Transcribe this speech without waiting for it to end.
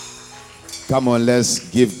Come on, let's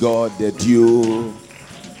give God the due.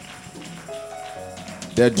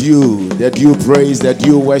 The due praise, the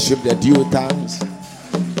due worship, the due thanks.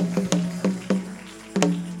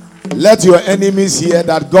 Let your enemies hear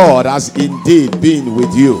that God has indeed been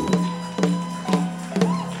with you.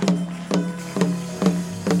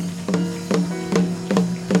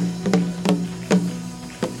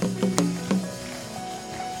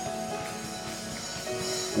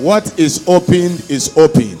 What is opened is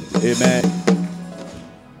opened. Amen.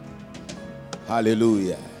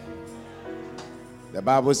 Hallelujah. The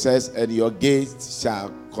Bible says, and your gates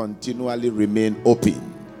shall continually remain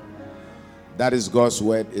open. That is God's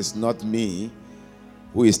word. It's not me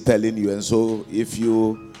who is telling you. And so if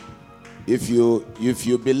you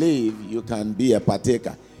believe, you can be a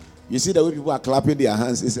partaker. You see the way people are clapping their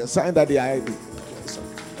hands, it's a sign that they are.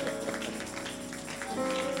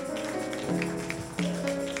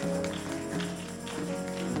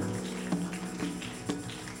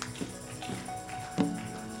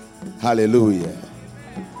 Hallelujah.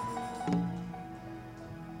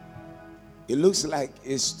 It looks like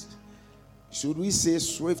it's, should we say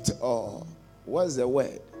swift or what's the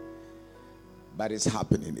word? But it's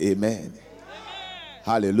happening. Amen.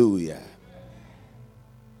 Hallelujah.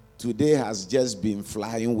 Today has just been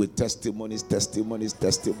flying with testimonies.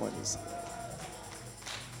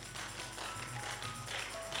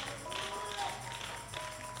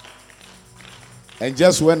 And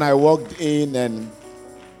just when I walked in and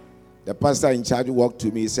the pastor in charge walked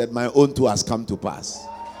to me, he said, my own too has come to pass.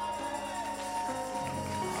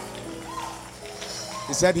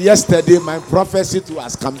 He said, yesterday my prophecy too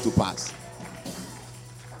has come to pass.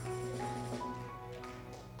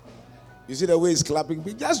 You see the way he's clapping?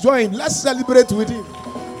 Just join him. Let's celebrate with him.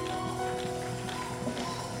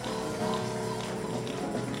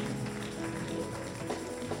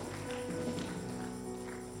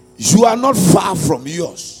 You are not far from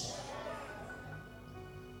yours.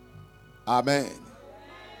 Amen.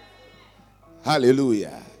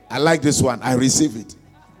 Hallelujah. I like this one. I receive it.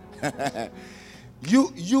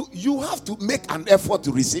 You have to make an effort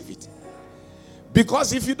to receive it.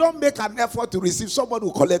 Because if you don't make an effort to receive, someone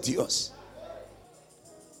will collect yours.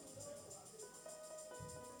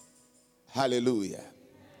 Hallelujah.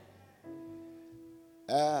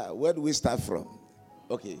 Where do we start from?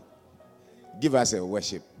 Okay. Give us a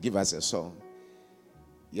worship. Give us a song.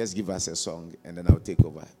 Yes, give us a song and then I'll take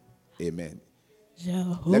over. Amen.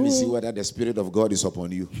 Jehovah. Let me see whether the Spirit of God is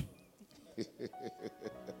upon you.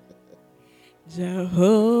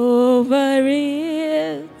 Jehovah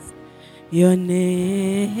is your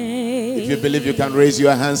name. If you believe, you can raise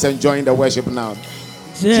your hands and join the worship now.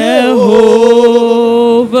 Jehovah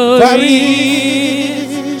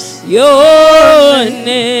is your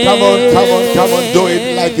name. Come on. Do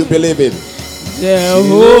it like you believe it.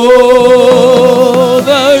 Jehovah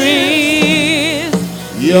is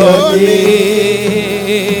your name.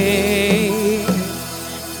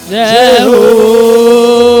 Jehovah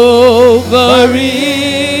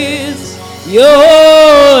is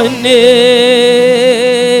your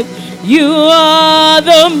name. You are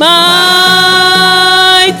the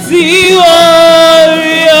mighty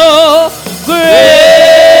warrior,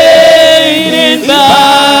 great in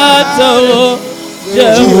battle.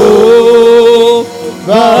 Jehovah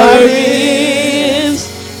is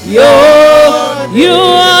you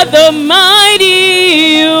are the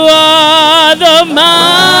mighty, you are the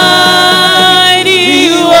mighty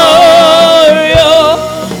warrior,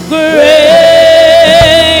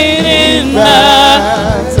 great in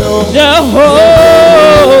battle. Jehovah,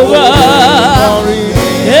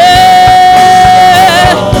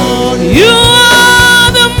 yeah, you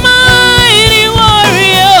are the mighty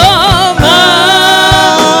warrior,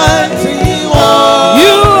 mighty warrior.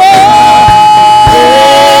 You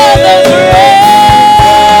are the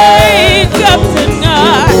great captain,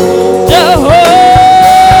 Jehovah.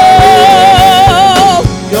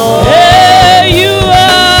 Yeah, you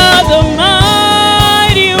are the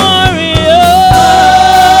mighty warrior.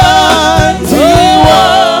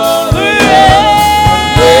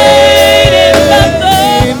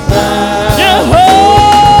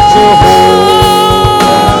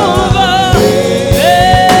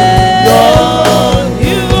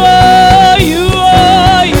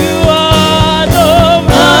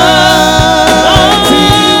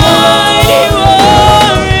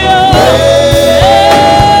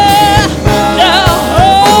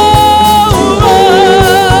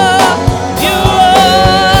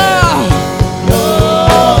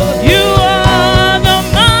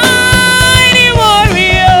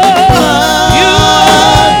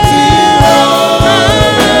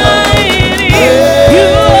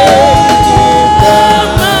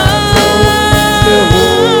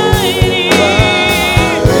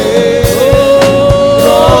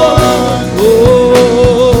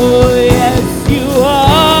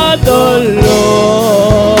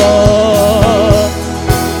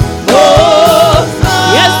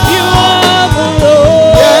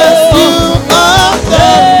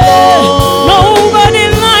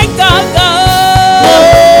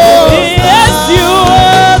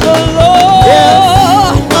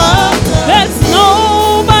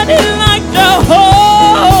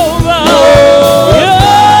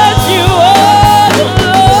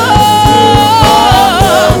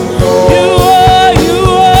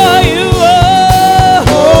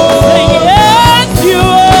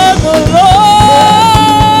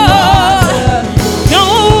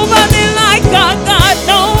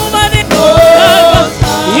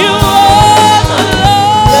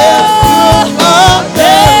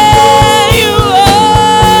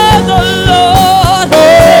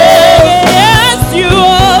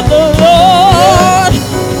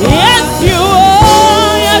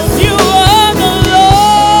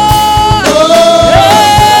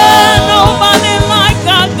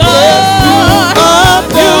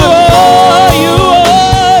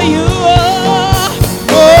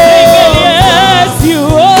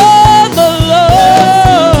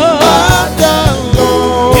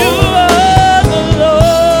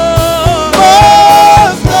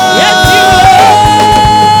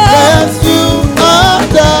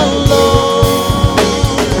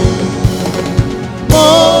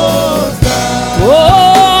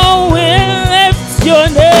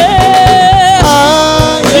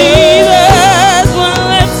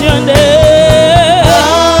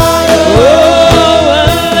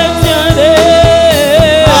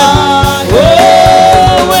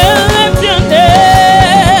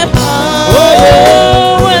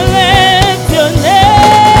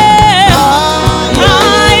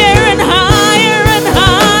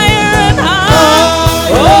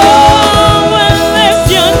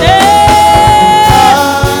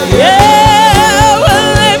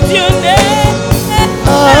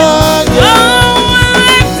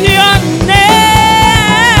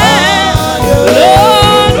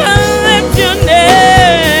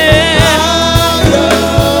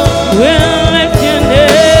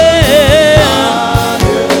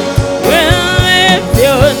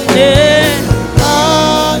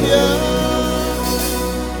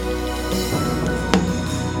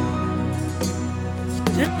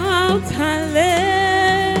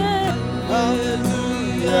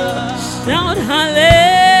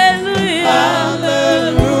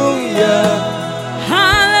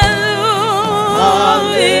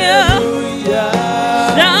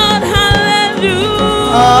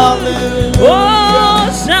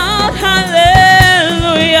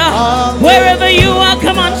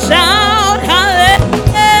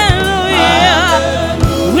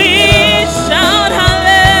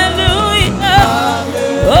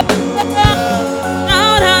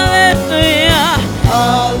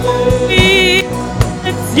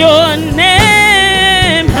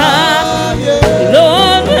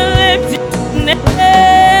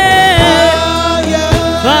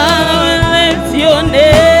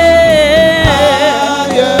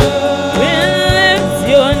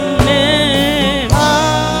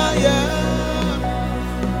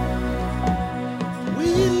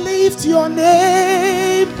 lift your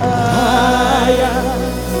name higher.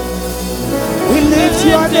 We lift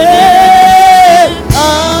your name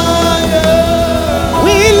higher.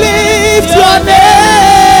 We lift your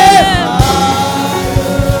name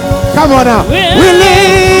higher. Come on now. We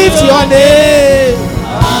lift your name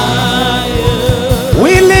higher.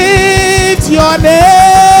 We lift your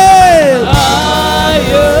name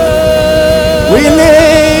higher. We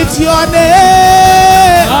lift your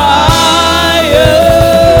name higher.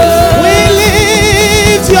 We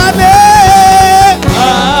lift your name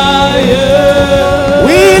higher.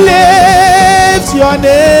 We lift your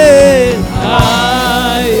name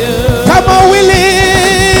higher. Come on, we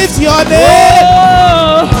lift your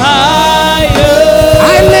name higher.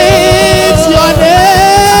 I lift your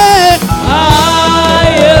name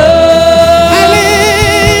higher. I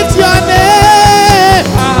lift your name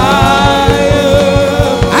higher.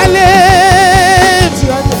 I lift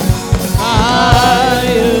your name higher.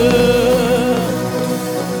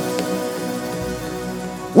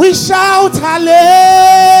 We shout hallelujah.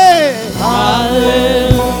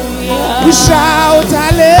 Hallelujah. We shout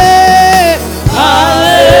hallelujah.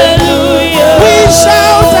 Hallelujah. We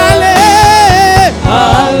shout hallelujah.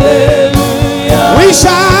 Hallelujah. We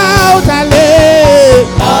shout hallelujah.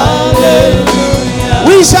 Hallelujah.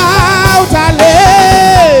 We shout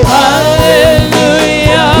hallelujah. Hallelujah.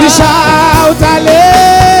 We shout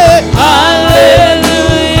hallelujah. Hallelujah.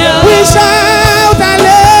 We shout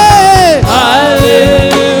hallelujah.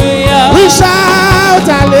 Hallelujah. We shout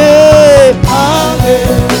hallelujah.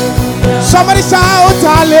 Hallelujah. Somebody shout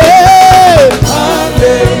hallelujah.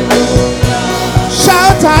 Hallelujah.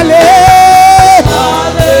 Shout hallelujah.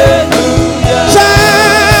 Hallelujah.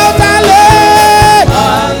 Shout hallelujah.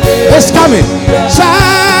 Hallelujah. It's coming.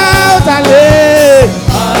 Shout hallelujah.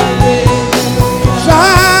 Hallelujah.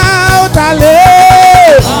 Shout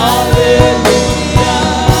hallelujah. Hallelujah.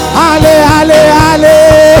 Halle, halle, halle.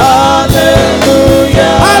 Hallelujah.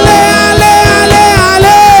 Halle, halle, halle,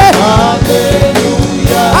 halle.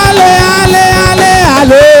 Hallelujah. Halle, halle, halle,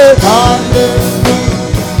 halle.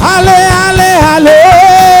 Halle, halle,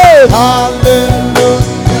 halle. Hallelujah.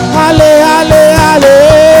 Halle, halle, halle.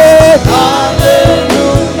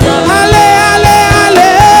 Hallelujah. Halle, halle,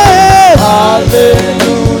 halle.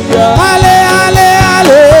 Hallelujah. Halle, halle,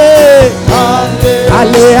 halle.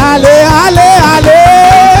 Halle, halle, halle, halle.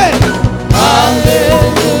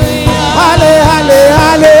 Hallelujah. Halle, halle,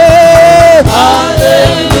 halle.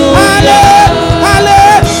 Hallelujah. Halle, halle,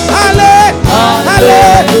 halle. Halle,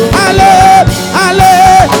 halle,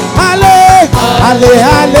 halle. Halle,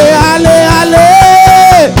 halle, halle, halle.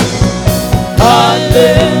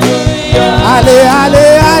 Hallelujah. Halle, halle,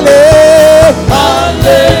 halle.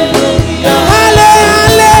 Hallelujah. Halle,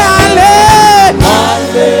 halle, halle.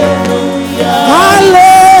 Hallelujah. Halle,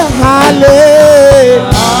 halle.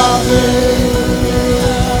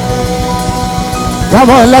 Come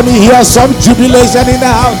on, let me hear some jubilation in the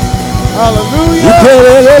house. Hallelujah.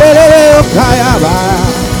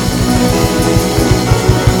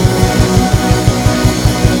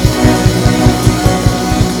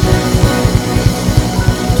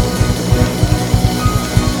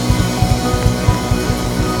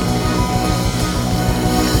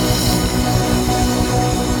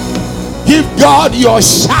 Give God your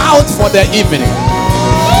shout for the evening.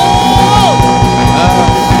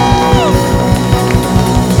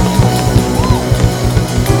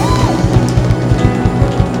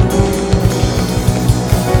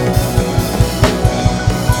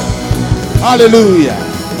 Hallelujah.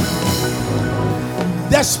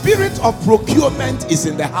 The spirit of procurement is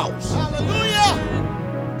in the house. Hallelujah.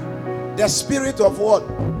 The spirit of what?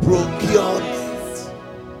 Procurement.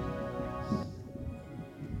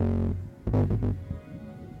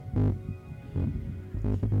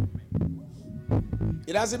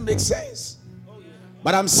 It doesn't make sense.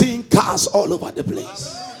 But I'm seeing cars all over the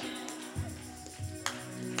place.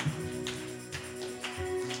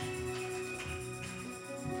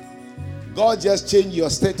 God just changed your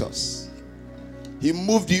status. He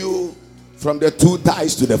moved you from the 2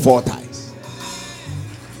 ties to the 4 ties.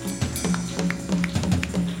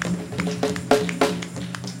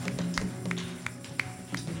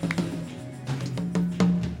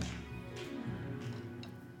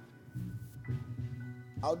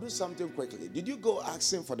 I'll do something quickly. Did you go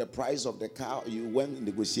asking for the price of the car, or you went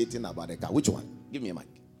negotiating about the car? Which one? Give me a mic.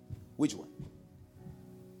 Which one?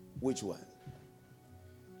 Which one?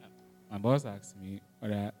 My boss asked me,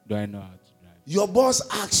 whether do I know how to drive? Your boss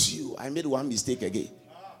asked you. I made one mistake again.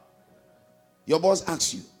 Your boss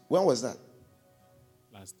asked you. When was that?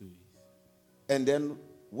 Last 2 weeks. And then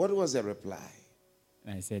what was the reply?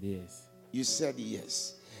 And I said yes. You said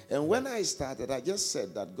yes. And when I started, I just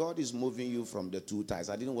said that God is moving you from the 2 tires.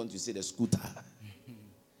 I didn't want to say the scooter.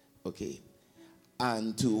 Okay.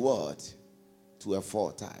 And to what? To a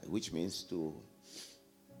 4 tire, which means to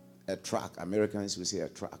a truck. Americans will say a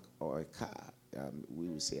truck or a car. We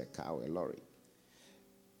will say a car or a lorry.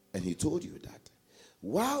 And he told you that.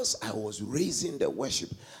 Whilst I was raising the worship,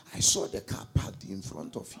 I saw the car parked in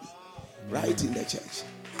front of you, right in the church.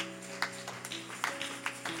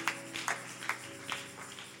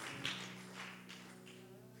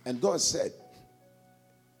 And God said,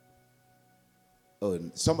 oh,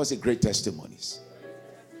 somebody say great testimonies.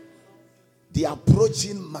 The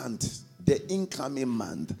approaching month, the incoming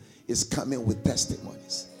month is coming with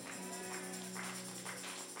testimonies.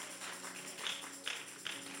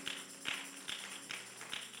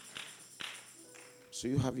 So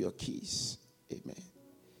you have your keys. Amen.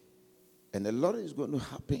 And a lot is going to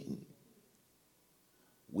happen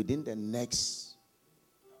within the next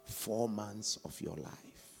 4 months of your life.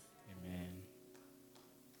 Amen.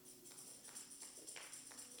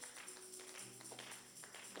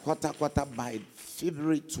 Quarter by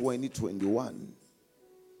February 2021,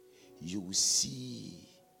 you will see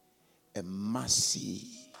a massive,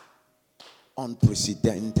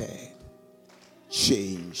 unprecedented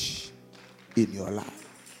change in your life.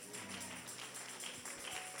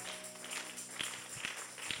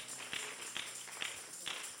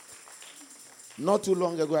 Not too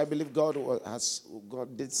long ago, I believe God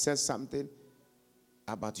did say something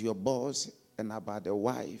about your boss and about the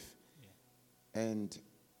wife. Yeah. And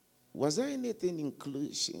was there anything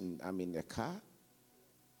inclusion, a car?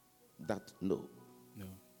 That no. No.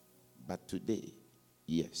 But today,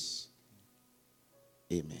 yes.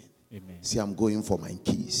 Amen. Amen. See, I'm going for my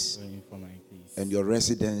keys. Going for my keys. And your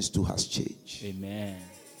residence too has changed. Amen.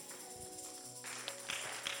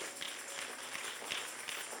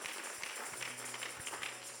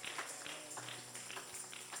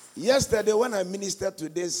 Yesterday, when I ministered to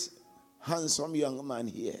this handsome young man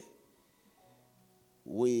here,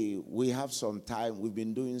 we have some time. We've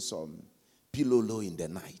been doing some pilolo in the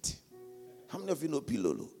night. How many of you know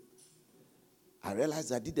pilolo? I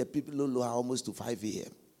realized I did a pilolo almost to 5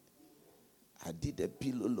 a.m. I did a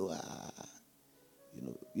pilolo.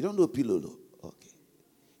 You don't know pilolo? Okay.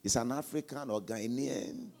 It's an African or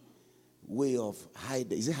Ghanaian way of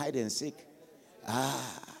hide. Is it hide and seek?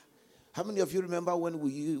 How many of you remember when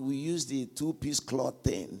we used the 2-piece cloth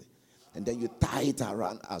thing and then you tie it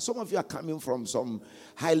around? Some of you are coming from some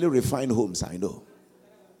highly refined homes, I know.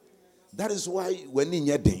 That is why when in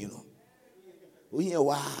your day, we hear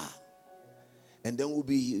wow, and then we'll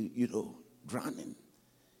be, drowning.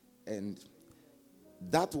 And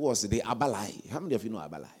that was the abalai. How many of you know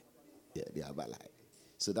abalai? Yeah, the abalai.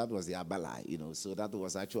 So that was the abalai, So that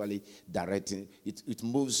was actually directing. It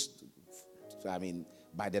moves,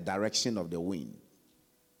 by the direction of the wind.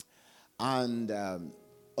 And,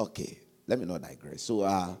 okay, let me not digress. So,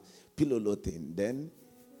 pilolo thing. Then,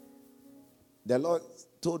 the Lord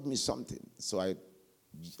told me something. So,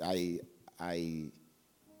 I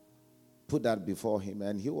put that before him,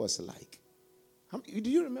 and he was like, do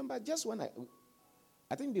you remember just when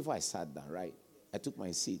I think before I sat down, right? I took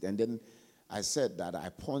my seat, and then I said that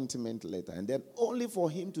appointment letter, and then only for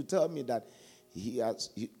him to tell me that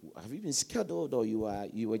have you been scheduled or you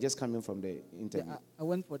were just coming from the interview? Yeah, I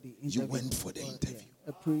went for the interview. You went for the interview. Yeah,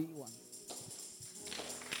 a pre-one.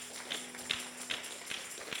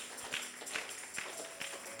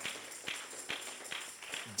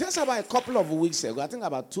 Just about a couple of weeks ago, I think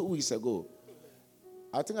about 2 weeks ago,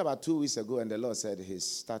 and the Lord said his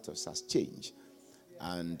status has changed.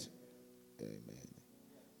 And amen.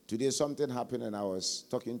 Today something happened and I was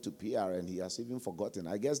talking to PR and he has even forgotten.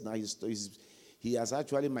 I guess now he has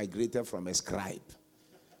actually migrated from a scribe,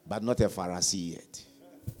 but not a Pharisee yet.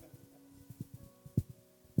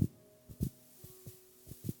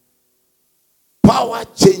 Power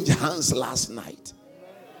changed hands last night.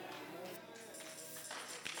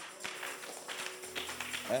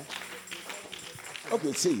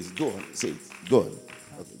 Okay, say it. Go on. Say it. Go on.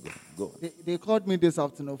 Okay, go on. They called me this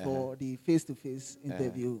afternoon for the face-to-face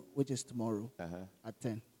interview, which is tomorrow at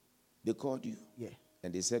 10. They called you? Yeah.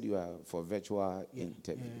 And they said you are for virtual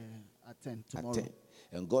interview? At 10 tomorrow. At 10.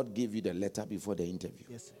 And God gave you the letter before the interview?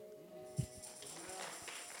 Yes, sir.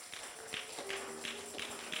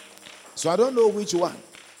 So I don't know which one.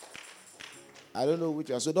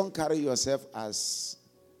 So don't carry yourself as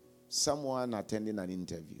someone attending an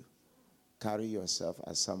interview. Carry yourself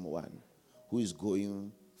as someone who is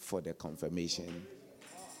going for the confirmation.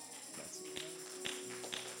 That's it.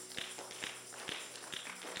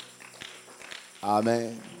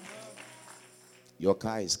 Amen. Your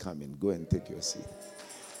car is coming. Go and take your seat.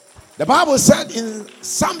 The Bible said in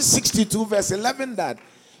Psalm 62 verse 11 that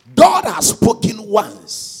God has spoken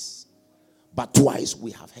once, but twice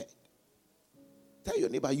we have heard. Tell your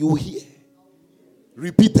neighbor, you will hear.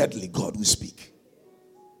 Repeatedly, God will speak.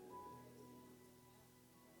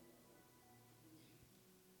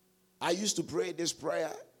 I used to pray this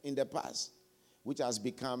prayer in the past, which has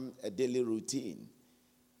become a daily routine.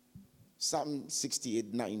 Psalm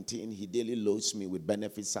 68:19, he daily loads me with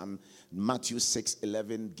benefits. Psalm Matthew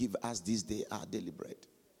 6:11, give us this day our daily bread.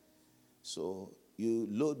 So you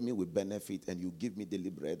load me with benefit and you give me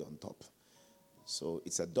daily bread on top. So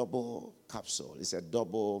it's a double capsule. It's a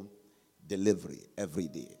double delivery every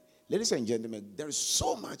day. Ladies and gentlemen, there is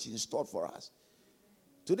so much in store for us.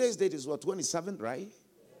 Today's date is what, 27th, right?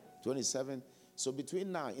 27. So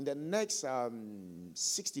between now, in the next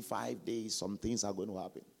 65 days, some things are going to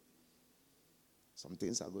happen. Some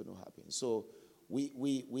things are going to happen. So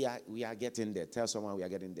we are getting there. Tell someone we are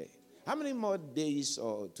getting there. How many more days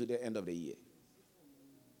to the end of the year?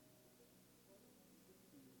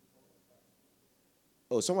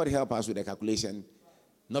 Oh, somebody help us with the calculation.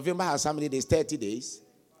 November has how many days? 30 days?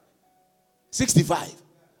 65.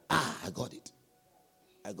 I got it.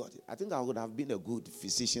 I think I would have been a good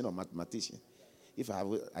physician or mathematician if I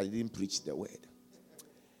didn't preach the word.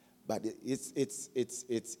 But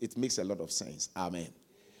it makes a lot of sense. Amen.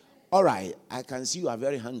 All right. I can see you are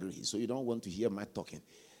very hungry, so you don't want to hear my talking.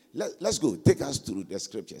 Let's go. Take us through the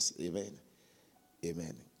scriptures. Amen.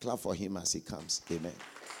 Amen. Clap for him as he comes. Amen.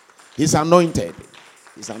 He's anointed.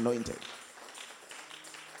 He's anointed.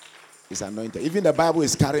 He's anointed. Even the Bible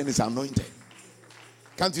is carrying his anointed.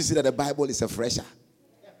 Can't you see that the Bible is a fresher?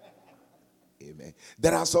 Amen.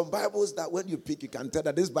 There are some Bibles that when you pick, you can tell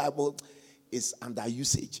that this Bible is under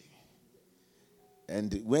usage.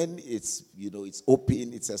 And when it's, it's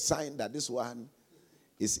open, it's a sign that this one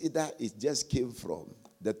is either it just came from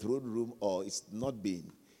the throne room or it's not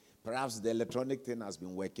been. Perhaps the electronic thing has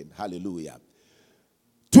been working. Hallelujah.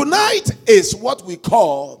 Tonight is what we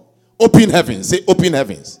call open heavens. Say open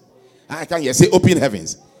heavens. I can hear. Say open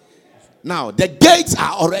heavens. Now, the gates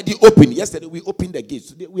are already open. Yesterday we opened the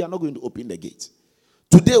gates. Today we are not going to open the gates.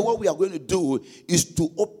 Today what we are going to do is to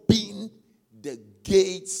open the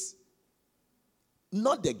gates.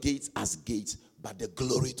 Not the gates as gates, but the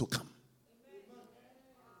glory to come.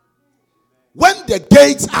 When the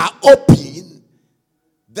gates are open,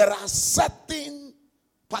 there are certain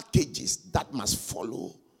packages that must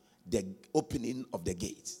follow the opening of the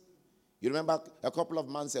gates. You remember a couple of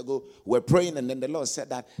months ago, we were praying and then the Lord said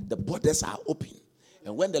that the borders are open.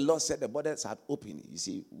 And when the Lord said the borders are open, you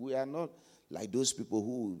see, we are not like those people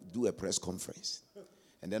who do a press conference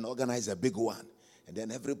and then organize a big one. And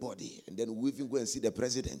then everybody, and then we even go and see the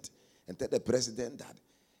president and tell the president that.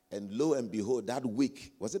 And lo and behold, that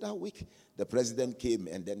week, was it that week? The president came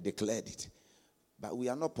and then declared it. But we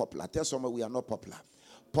are not popular. Tell someone we are not popular.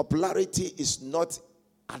 Popularity is not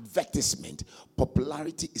advertisement.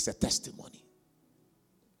 Popularity is a testimony.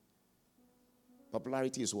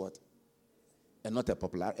 Popularity is what? And not a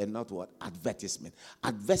popular, and not what? Advertisement.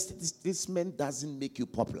 Advertisement doesn't make you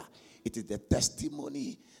popular. It is the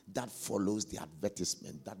testimony that follows the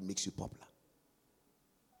advertisement that makes you popular.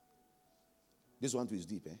 This one too is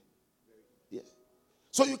deep, eh? Yeah.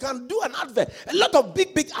 So you can do an advert. A lot of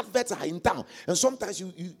big adverts are in town. And sometimes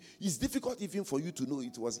it's difficult even for you to know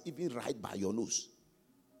it was even right by your nose.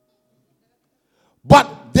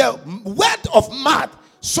 But the word of mouth,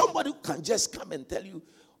 somebody can just come and tell you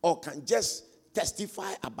or can just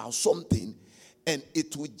testify about something and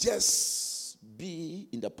it will just be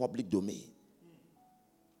in the public domain.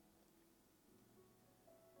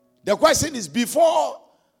 The question is, before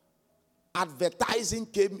advertising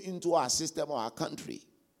came into our system or our country,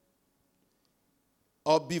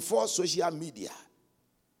 or before social media,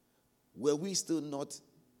 were we still not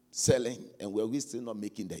selling and were we still not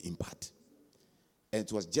making the impact? And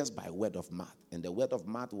it was just by word of mouth. And the word of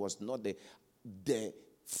mouth was not the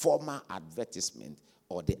former advertisement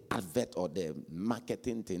or the advert or the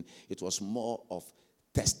marketing thing. It was more of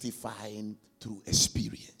testifying through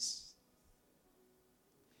experience.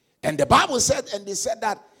 And the Bible said, and they said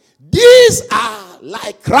that these are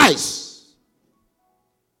like Christ.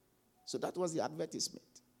 So that was the advertisement.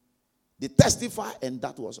 They testify and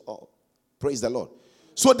that was all. Praise the Lord.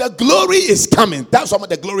 So the glory is coming. Tell someone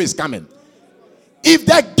the glory is coming. If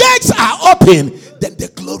the gates are open, then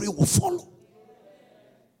the glory will follow.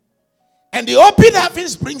 And the open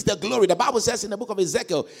heavens brings the glory. The Bible says in the book of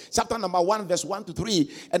Ezekiel, chapter number 1, verse 1 to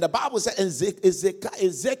 3. And the Bible says,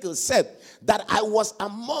 Ezekiel said that I was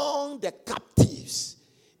among the captives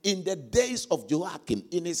in the days of Joachim,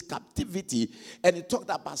 in his captivity, and he talked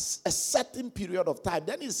about a certain period of time.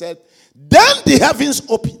 Then he said, then the heavens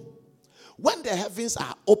open. When the heavens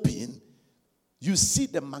are open, you see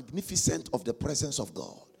the magnificence of the presence of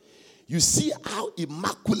God. You see how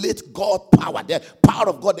immaculate God power, the power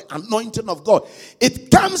of God, the anointing of God. It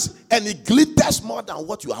comes and it glitters more than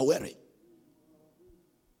what you are wearing.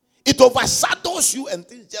 It overshadows you and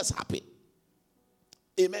things just happen.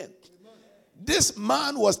 Amen. This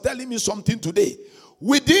man was telling me something today.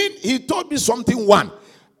 He told me something one.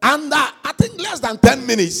 And I think less than 10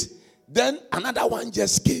 minutes, then another one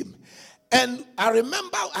just came. And I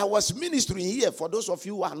remember I was ministering here. For those of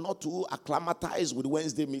you who are not too acclimatized with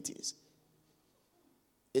Wednesday meetings,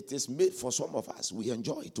 it is made for some of us. We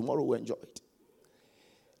enjoy it. Tomorrow we enjoy it.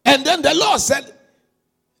 And then the Lord said,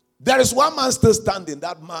 there is one man still standing.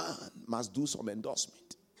 That man must do some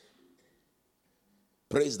endorsement.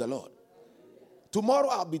 Praise the Lord. Tomorrow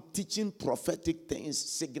I'll be teaching prophetic things,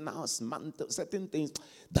 signals, mantles, certain things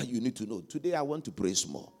that you need to know. Today I want to praise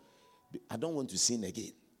more. I don't want to sin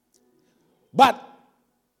again. But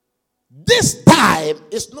this time,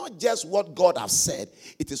 it's not just what God has said.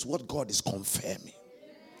 It is what God is confirming.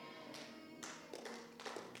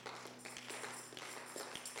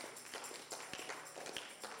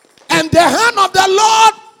 And the hand of the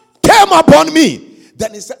Lord came upon me.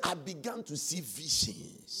 Then he said, I began to see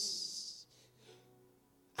visions.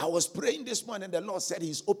 I was praying this morning and the Lord said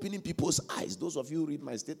he's opening people's eyes. Those of you who read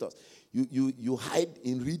my status, you hide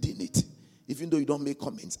in reading it. Even though you don't make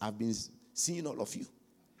comments, I've been seeing all of you.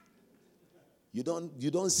 You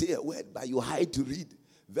don't say a word, but you hide to read.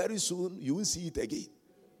 Very soon, you will see it again.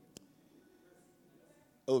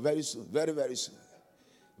 Oh, very soon. Very, very soon.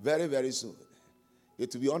 Very, very soon.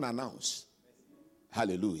 It will be unannounced.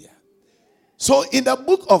 Hallelujah. So, in the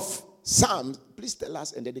book of Psalms, please tell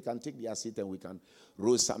us, and then they can take their seat and we can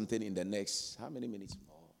roll something in the next, how many minutes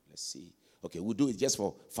more? Let's see. Okay, we'll do it just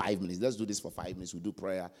for 5 minutes. Let's do this for 5 minutes. We'll do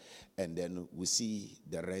prayer, and then we'll see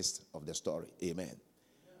the rest of the story. Amen.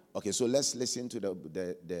 Okay, so let's listen to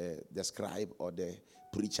the scribe or the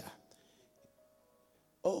preacher.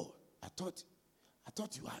 Oh, I thought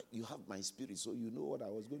you have my spirit, so you know what I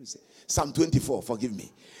was going to say. Psalm 24, forgive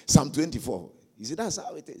me. Psalm 24. You see, that's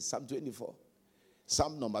how it is. Psalm 24.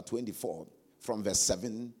 Psalm number 24, from verse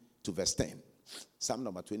 7 to verse 10. Psalm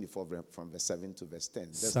number 24 from verse 7 to verse 10.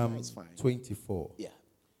 That's Psalm nice, fine. 24. Yeah.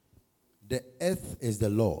 The earth is the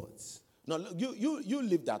Lord's. No, you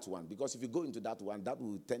leave that one, because if you go into that one, that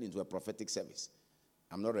will turn into a prophetic service.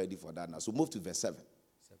 I'm not ready for that now. So move to verse 7.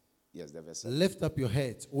 Yes, the verse 7. Lift up your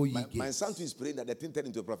heads, O ye gates. My son is praying that the thing turn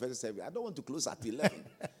into a prophetic service. I don't want to close at 11.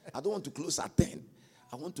 I don't want to close at 10.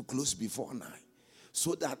 I want to close before 9.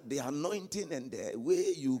 So that the anointing and the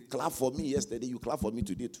way you clap for me yesterday, you clap for me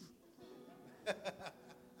today too.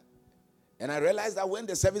 And I realized that when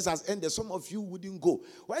the service has ended, some of you wouldn't go.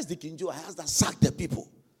 Where's the King Joe? I asked that, sack the people.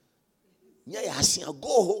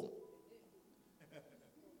 Go home.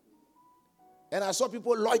 And I saw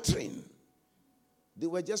people loitering. They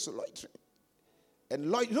were just loitering. And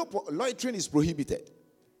loitering is prohibited.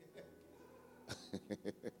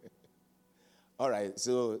 All right,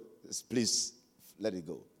 so please let it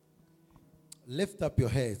go. Lift up your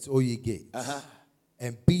heads, O ye gates,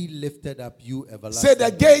 and be lifted up, you everlasting. Say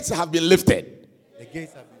the gates have been lifted. The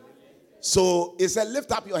gates have been lifted. So it said,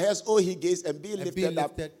 lift up your heads, O ye gates, and be lifted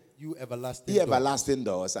up, you everlasting, ye everlasting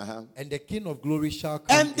doors. And the King of glory shall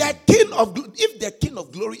come and in. If the King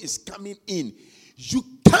of glory is coming in, you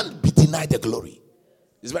can't be denied the glory.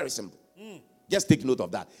 It's very simple. Just take note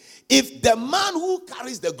of that. If the man who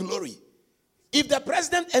carries the glory, if the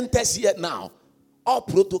president enters here now, all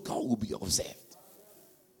protocol will be observed.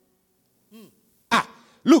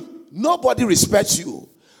 Look, nobody respects you,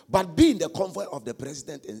 but be in the convoy of the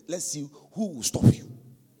president and let's see who will stop you.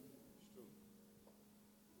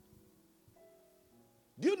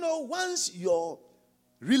 Do you know, once your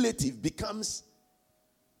relative becomes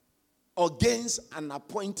or gains an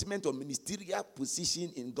appointment or ministerial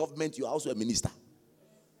position in government, you are also a minister?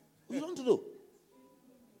 You don't know.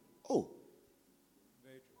 Oh.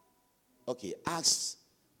 Okay, ask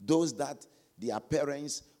those that their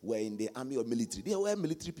parents were in the army or military. They were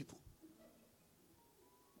military people.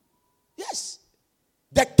 Yes.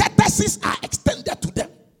 The courtesies are extended to them.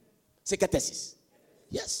 Say courtesies.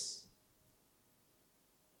 Yes.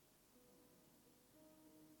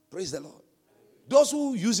 Praise the Lord. Those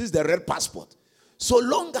who uses the red passport, so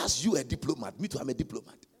long as you are a diplomat, me too, I'm a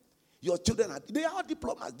diplomat. Your children they are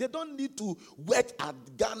diplomats. They don't need to work at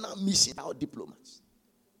Ghana mission. They are diplomats.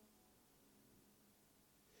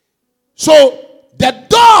 So the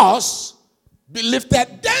doors be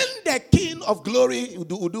lifted. Then the King of glory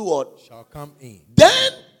will do what? Shall come in.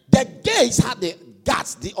 Then the gates had the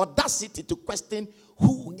guts, the audacity to question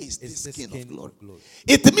who is this King of glory.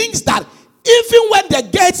 It means that even when the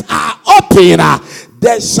gates are open,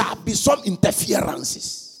 there shall be some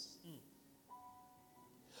interferences.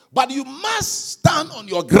 But you must stand on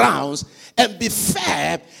your grounds and be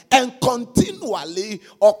firm and continuously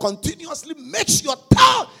make sure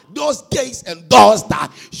tell those gates and doors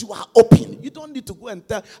that you are open. You don't need to go and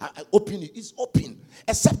tell, open it. It's open.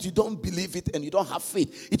 Except you don't believe it and you don't have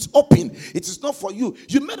faith. It's open. It is not for you.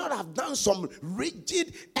 You may not have done some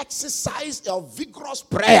rigid exercise or vigorous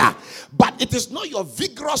prayer, but it is not your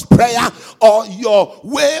vigorous prayer or your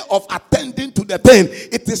way of attending to the thing.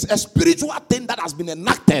 It is a spiritual thing that has been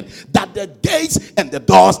enacted, that the gates and the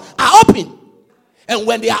doors are open. And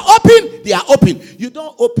when they are open, they are open. You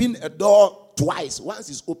don't open a door twice. Once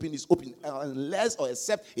it's open, unless or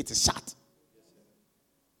except it is shut.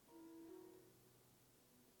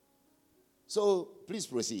 So please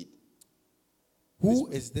proceed. Who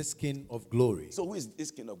is this King of glory? So who is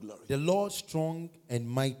this King of glory? The Lord strong and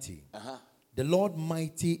mighty. The Lord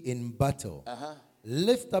mighty in battle.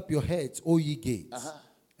 Lift up your heads, O ye gates,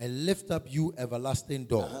 and lift up you everlasting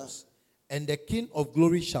doors. And the King of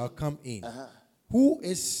glory shall come in. Who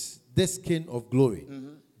is this King of glory?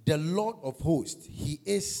 The Lord of hosts. He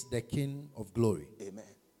is the King of glory. Amen.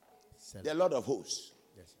 The Lord of hosts.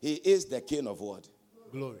 Yes. He is the King of what?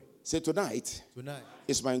 Glory. Say tonight Tonight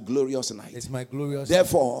is my glorious night. it's my glorious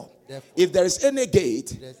Therefore, if there is any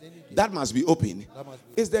gate that must be open,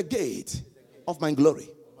 it's the gate of my glory.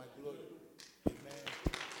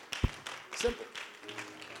 Simple.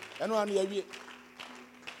 And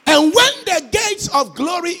when the gates of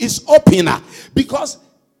glory is open, because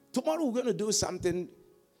tomorrow we're going to do something,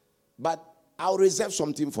 but I'll reserve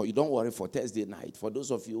something for you. Don't worry, for Thursday night. For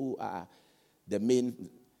those of you who are the main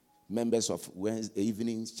members of Wednesday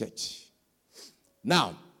evening church.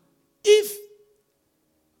 Now, if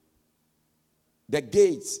the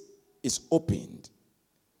gates is opened,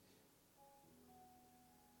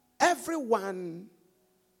 everyone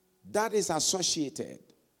that is associated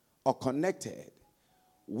or connected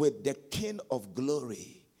with the King of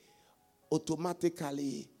glory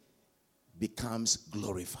automatically becomes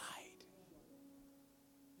glorified.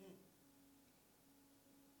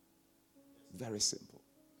 Very simple.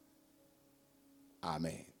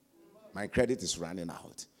 Amen. My credit is running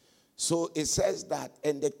out. So it says that,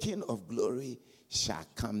 and the King of glory shall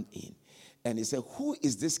come in. And he said, who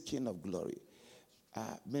is this King of glory?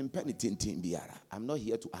 I'm not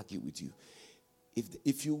here to argue with you.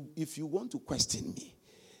 If you want to question me,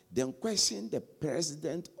 then question the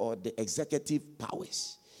president or the executive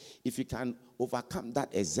powers. If you can overcome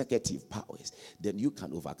that executive powers, then you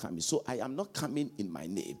can overcome it. So I am not coming in my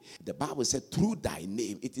name. The Bible said, through thy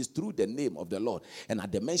name. It is through the name of the Lord. And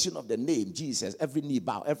at the mention of the name, Jesus, every knee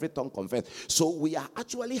bow, every tongue confess. So we are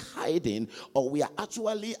actually hiding, or we are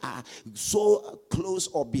actually so close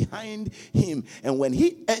or behind him. And when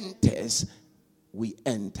he enters, we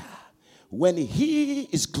enter. When he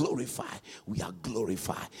is glorified, we are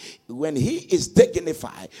glorified. When he is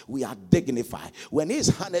dignified, we are dignified. When he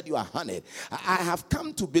is honored, you are honored. I have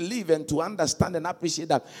come to believe and to understand and appreciate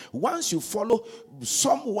that once you follow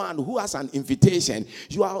someone who has an invitation,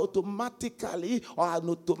 you are automatically or an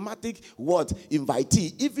automatic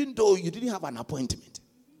invitee, even though you didn't have an appointment.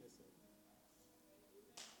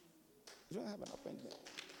 You don't have an appointment.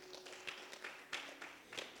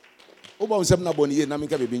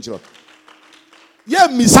 Yeah,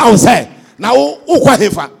 Miss House, now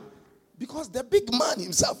because the big man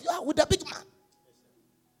himself, you are with the big man.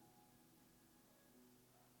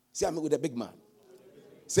 Say, I'm with the big man.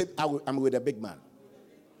 Say, I'm with the big man.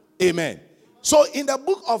 Amen. So in the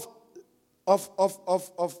book of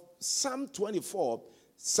Psalm 24,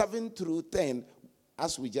 7 through 10,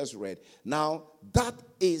 as we just read, now that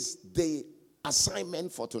is the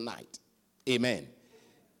assignment for tonight. Amen.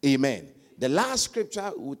 Amen. The last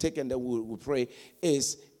scripture we'll take and then we'll pray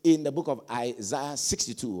is in the book of Isaiah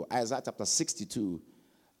 62. Isaiah chapter 62.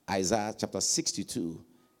 Isaiah chapter 62.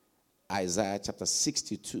 Isaiah chapter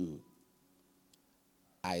 62.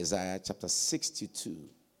 Isaiah chapter 62.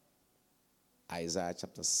 Isaiah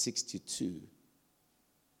chapter 62.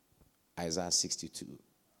 Isaiah 62.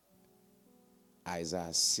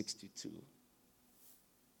 Isaiah 62.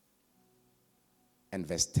 And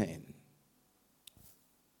verse 10.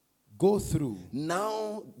 Go through.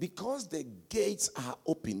 Now, because the gates are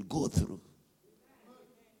open, go through.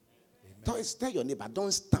 Tell your neighbor,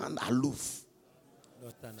 don't stand aloof.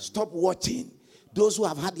 Stop watching. Those who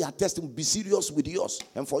have had their testimony, be serious with yours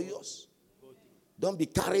and for yours.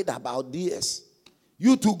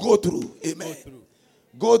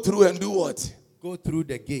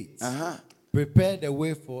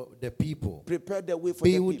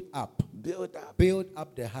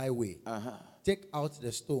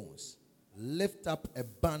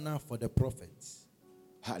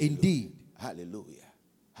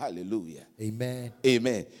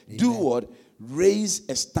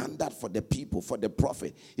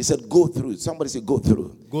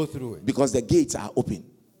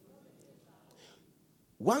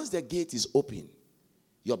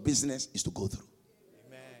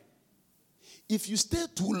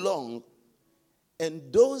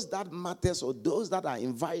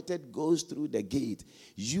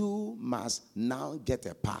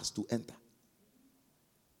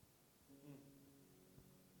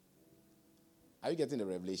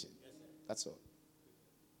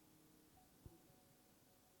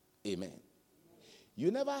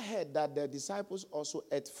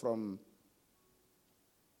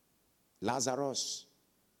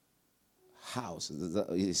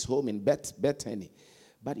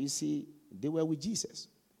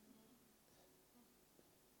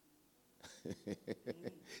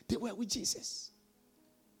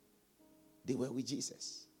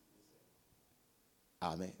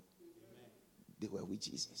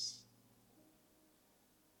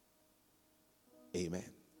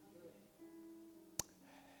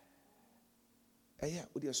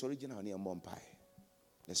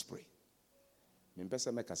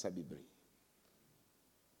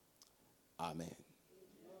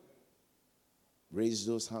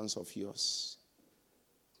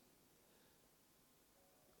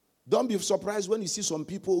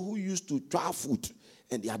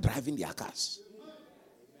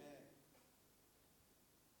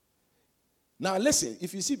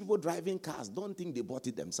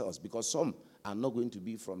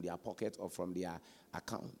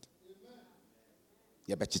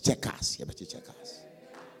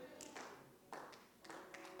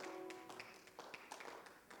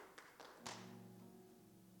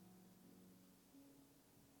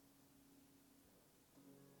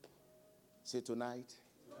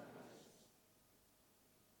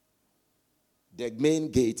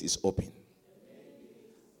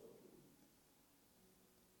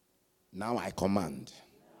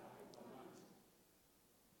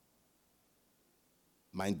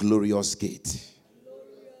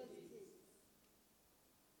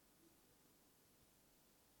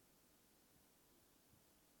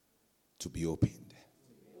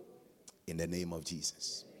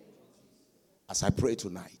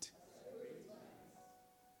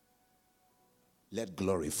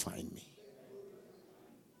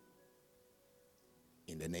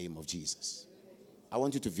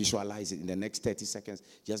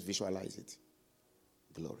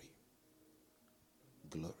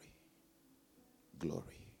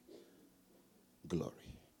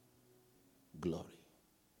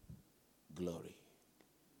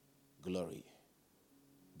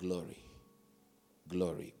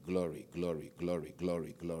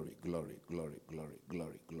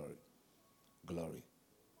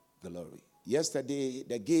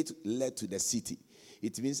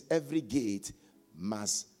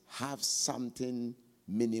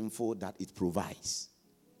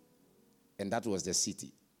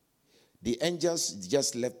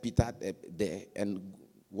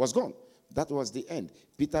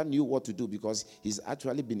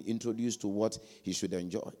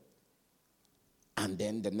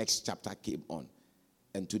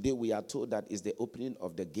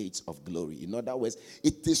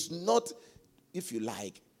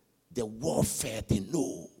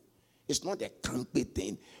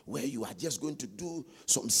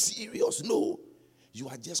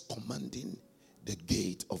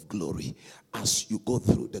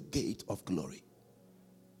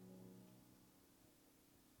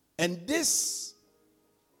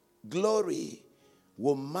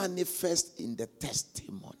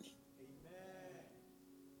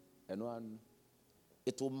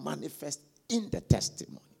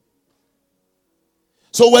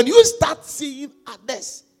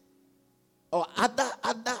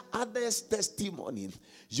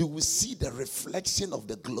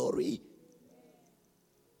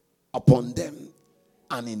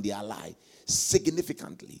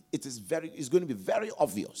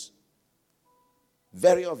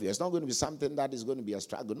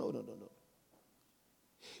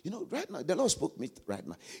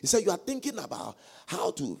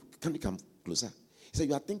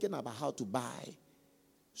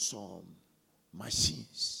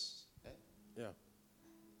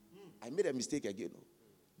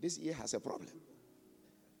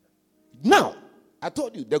 I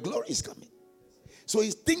told you, the glory is coming. So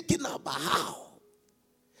he's thinking about how.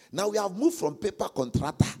 Now we have moved from paper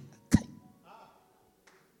contractor.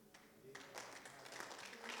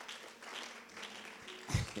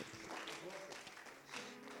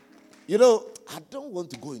 You know, I don't want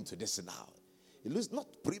to go into this now. It looks not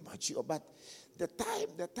premature, but the time.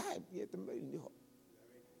 Yeah,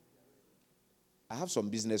 I have some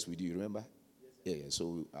business with you, remember? Yeah.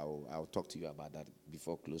 So I'll talk to you about that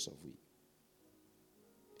before close of week.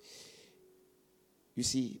 You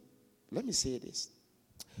see, let me say this.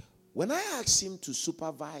 When I asked him to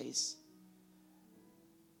supervise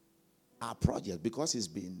our project, because it's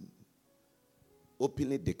been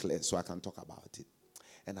openly declared, so I can talk about it.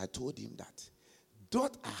 And I told him that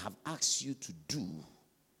what I have asked you to do,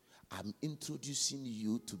 I'm introducing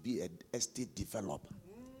you to be an estate developer.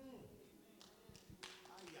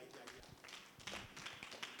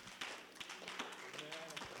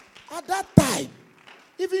 At that time,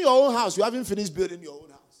 even your own house, you haven't finished building your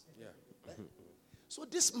own house. Yeah. So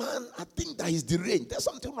this man, I think that he's deranged. There's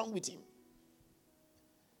something wrong with him.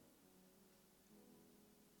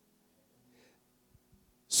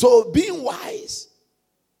 So being wise,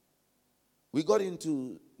 we got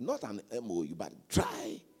into not an MOU, but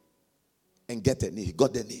try and get a name. He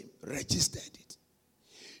got the name, registered it.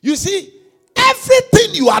 You see,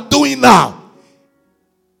 everything you are doing now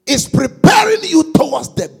is preparing you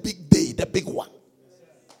towards the big day, the big one.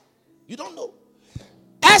 You don't know.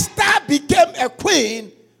 Esther became a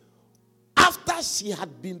queen after she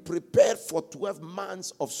had been prepared for 12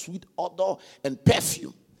 months of sweet odor and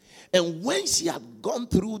perfume. And when she had gone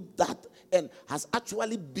through that and has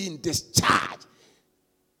actually been discharged,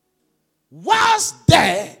 whilst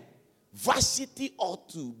there, Vashti ought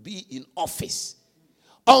to be in office.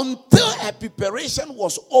 Until her preparation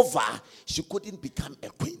was over, she couldn't become a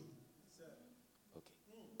queen.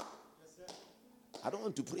 Okay. I don't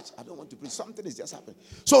want to preach. Something is just happening.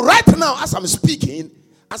 So right now, as I'm speaking,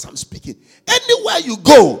 anywhere you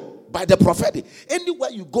go by the prophetic,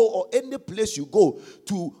 anywhere you go or any place you go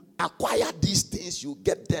to acquire these things, you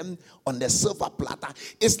get them on the silver platter.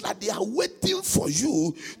 It's like they are waiting for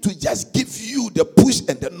you to just give you the push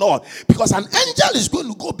and the nod, because an angel is going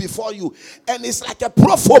to go before you, and it's like a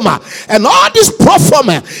pro forma. And all these pro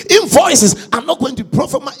forma invoices, I'm not going to pro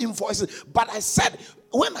forma invoices, but I said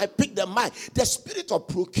when I picked the mic, the spirit of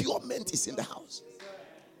procurement is in the house.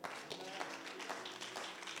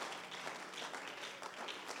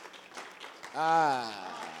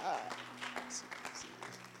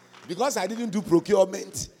 Because I didn't do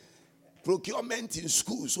procurement in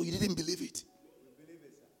school, so you didn't believe it.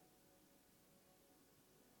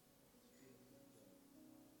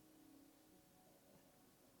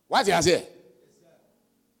 What did I say?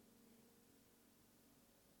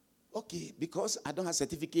 Okay, because I don't have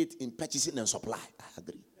certificate in purchasing and supply. I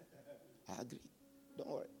agree. Don't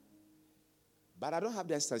worry. But I don't have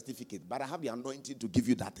that certificate, but I have the anointing to give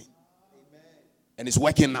you that thing. Amen. And it's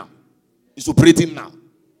working now. It's operating now.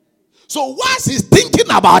 So whilst he's thinking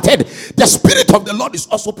about it, the Spirit of the Lord is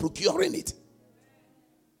also procuring it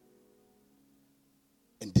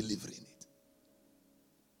and delivering it.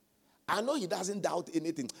 I know he doesn't doubt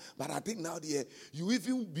anything, but I think now you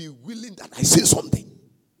even be willing that I say something.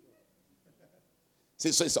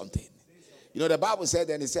 Say something. You know, the Bible said,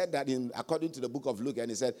 and he said that according to the book of Luke, and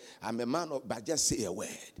he said, I'm a man of, but just say a word.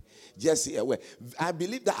 Just say a word. I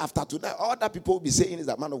believe that after tonight, all that people will be saying is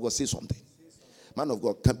that man of God, say something. Man of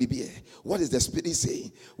God, can be here. What is the Spirit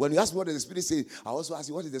saying? When you ask me what is the Spirit saying, I also ask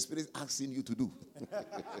you, what is the Spirit asking you to do?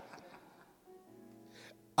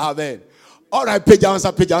 Amen. All right, page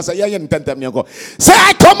answer. Yeah. Say,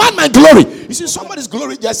 I command my glory. You see, somebody's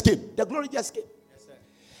glory just came. The glory just came.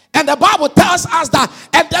 And the Bible tells us that,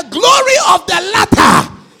 and the glory of the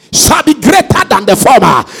latter shall be greater than the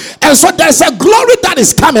former. And so there's a glory that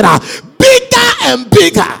is coming out, bigger and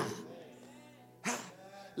bigger.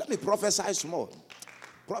 Let me prophesy small.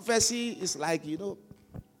 Prophecy is like,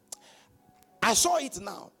 I saw it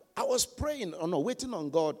now. I was praying, waiting on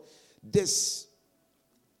God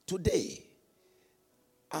today.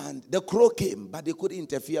 And the crow came, but they couldn't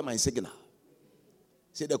interfere my signal.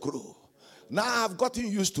 Say the crow. Now I've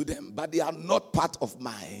gotten used to them, but they are not part of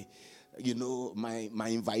my, my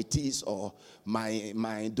invitees or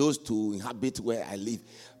my those to inhabit where I live.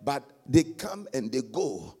 But they come and they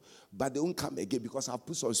go. But they won't come again because I've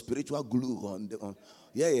put some spiritual glue on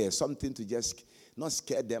something to just not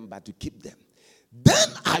scare them, but to keep them. Then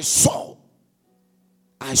I saw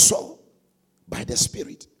by the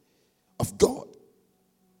Spirit of God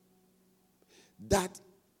that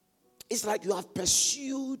it's like you have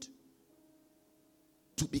pursued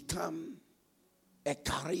to become a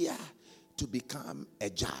career to become a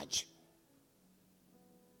judge.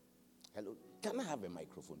 Hello, can I have a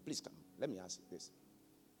microphone? Please come. Let me ask you this.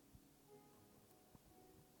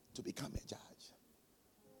 To become a judge.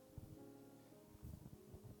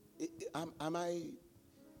 Am I?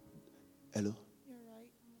 Hello? You're right.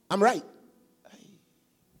 I'm right.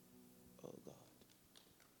 Oh God.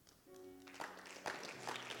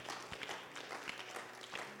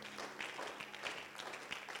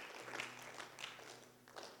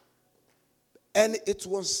 And it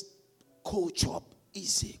was coach up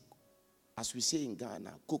easy, as we say in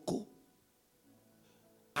Ghana, Coco.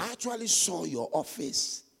 I actually saw your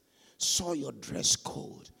office, saw your dress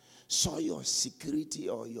code, saw your security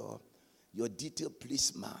or your detail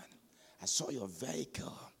policeman. I saw your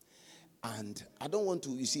vehicle. And I don't want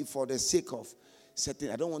to, you see, for the sake of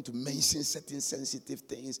certain, I don't want to mention certain sensitive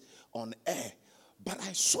things on air. But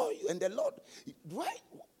I saw you, and the Lord, right?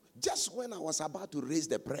 Just when I was about to raise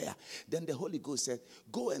the prayer, then the Holy Ghost said,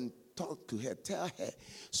 go and talk to her, tell her,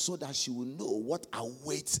 so that she will know what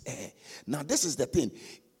awaits her. Now, this is the thing.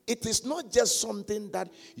 It is not just something that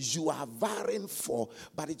you are vying for,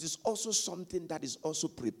 but it is also something that is also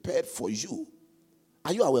prepared for you.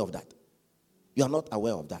 Are you aware of that? You are not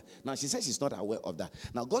aware of that. Now, she says she's not aware of that.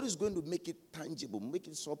 Now, God is going to make it tangible, make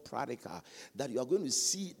it so practical that you are going to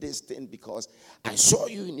see this thing, because I saw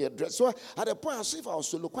you in your dress. So at the point, I saw if I was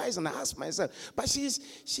soliloquizing, and I asked myself, but she's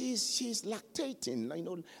lactating,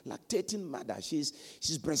 lactating mother. She's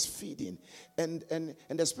breastfeeding. And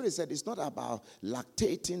the Spirit said it's not about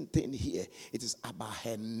lactating thing here. It is about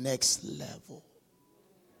her next level.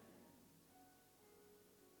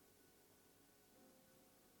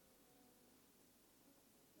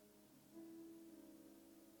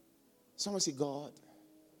 Someone say, God,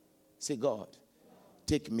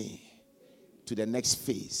 take me to the next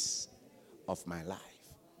phase of my life.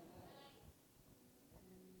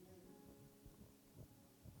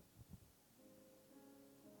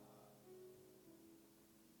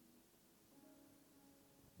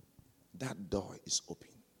 That door is open.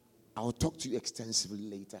 I'll talk to you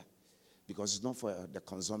extensively later, because it's not for the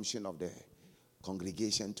consumption of the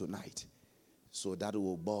congregation tonight. So that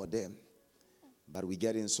will bore them. But we're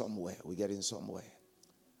getting somewhere.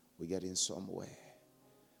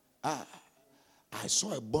 I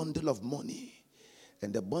saw a bundle of money.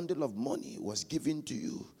 And the bundle of money was given to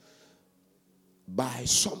you by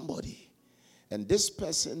somebody. And this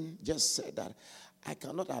person just said that, I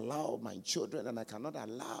cannot allow my children and I cannot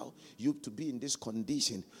allow you to be in this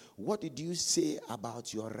condition. What did you say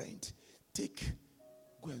about your rent?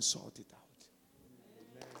 Go and sort it out.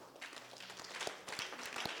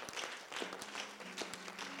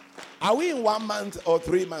 Are we in 1 month or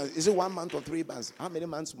 3 months? Is it 1 month or 3 months? How many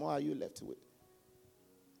months more are you left with?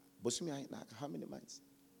 How many months?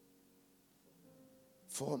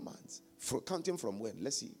 4 months. Counting from when?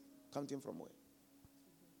 Let's see. Counting from when?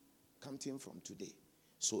 Counting from today.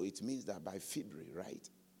 So it means that by February, right?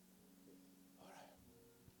 All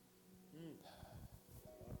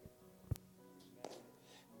right.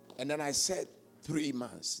 And then I said 3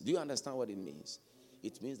 months. Do you understand what it means?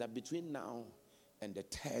 It means that between now and the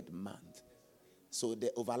 3rd month. So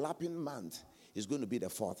the overlapping month is going to be the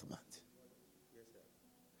 4th month. Yes, sir.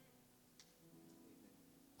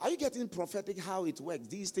 Are you getting prophetic how it works?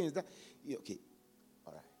 These things that okay.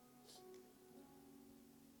 All right.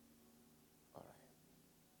 All right.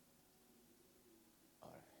 All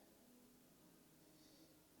right.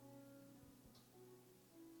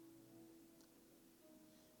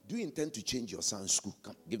 Do you intend to change your son's school?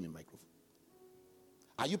 Come, give me a microphone.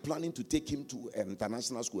 Are you planning to take him to an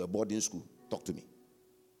international school, a boarding school? Talk to me.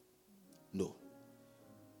 No.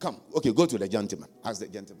 Come. Okay, go to the gentleman. Ask the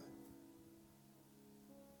gentleman.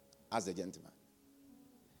 Ask the gentleman.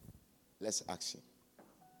 Let's ask him.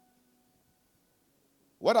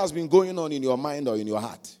 What has been going on in your mind or in your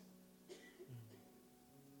heart?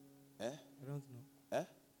 I don't know.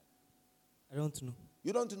 I don't know.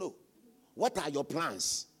 You don't know? What are your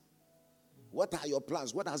plans? What are your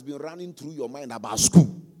plans? What has been running through your mind about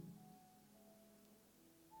school?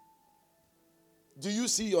 Do you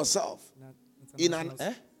see yourself in an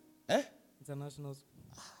international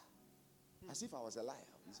school? As if I was a liar.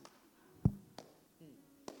 You see?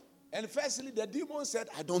 And firstly, the demon said,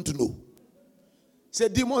 I don't know.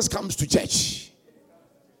 Said demons comes to church.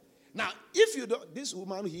 Now, if you don't, this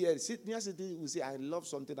woman here, sitting will say, I love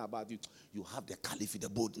something about you. You have the caliphate, the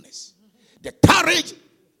boldness, the courage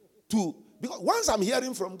to. Because once I'm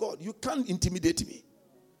hearing from God, you can't intimidate me.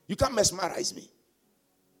 You can't mesmerize me.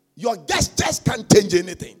 Your gestures can't change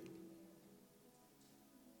anything.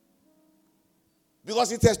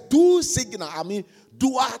 Because it has two signals.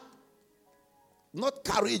 Dual not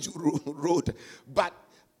Carriage Road, but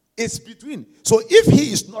it's between. So if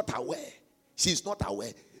he is not aware, she is not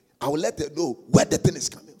aware, I will let her know where the thing is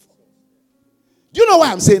coming from. Do you know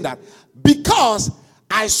why I'm saying that? Because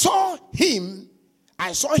I saw him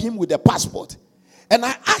with the passport. And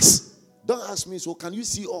I asked, don't ask me, so can you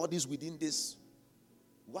see all this within this?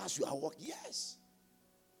 Whilst you are walking? Yes.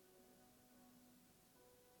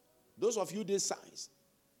 Those of you this size,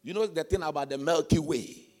 you know the thing about the Milky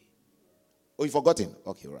Way. Oh, you forgotten?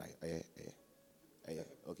 Okay, right.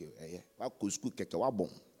 Okay.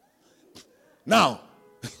 Now,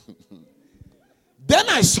 then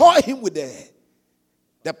I saw him with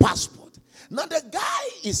the passport. Now the guy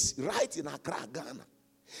is right in Accra, Ghana.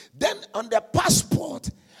 Then on the passport,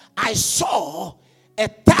 I saw a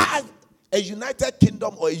tag, a United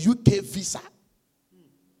Kingdom or a UK visa.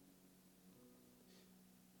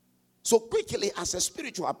 So quickly, as a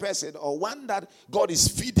spiritual person or one that God is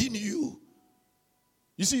feeding you,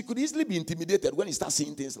 you see, you could easily be intimidated when you start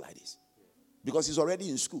seeing things like this because he's already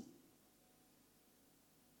in school.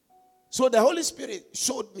 So the Holy Spirit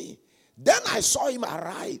showed me. Then I saw him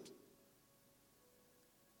arrive.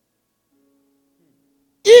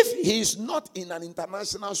 If he is not in an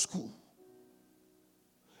international school,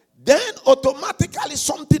 then automatically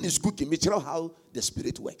something is cooking. You know how the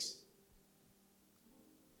Spirit works.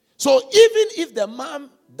 So even if the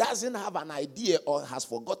mom doesn't have an idea or has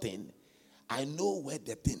forgotten, I know where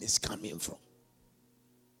the thing is coming from.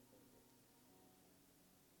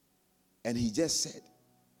 And he just said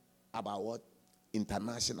about what?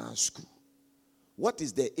 International school. What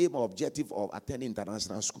is the aim or objective of attending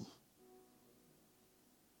international school?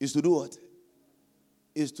 Is to do what?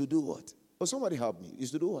 Is to do what? Oh, somebody help me.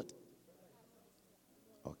 Is to do what?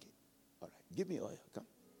 Okay. All right. Give me oil. Come.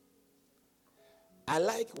 I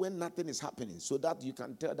like when nothing is happening so that you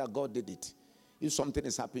can tell that God did it. If something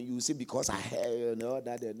is happening, you see, because I heard,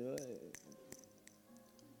 that.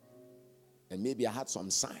 And maybe I had some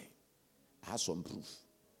sign. I had some proof.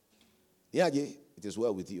 Yeah, it is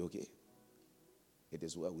well with you, okay? It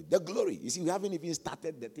is well with the glory. You see, we haven't even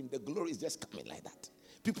started the thing. The glory is just coming like that.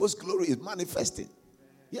 People's glory is manifesting.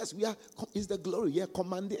 Yes, we are. It's the glory. Yeah,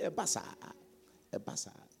 commanding Ebasa.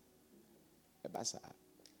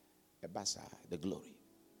 The glory.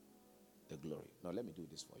 The glory. Now let me do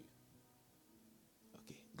this for you.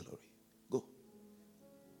 Okay, glory. Go.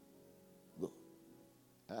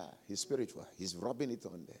 He's spiritual. He's rubbing it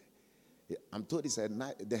on there. I'm told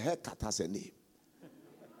the haircut has a name.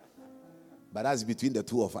 But that's between the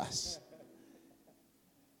two of us.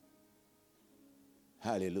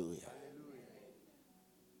 Hallelujah.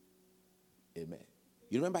 Amen.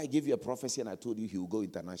 You remember I gave you a prophecy and I told you he will go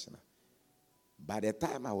international. By the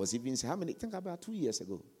time I was even, think about 2 years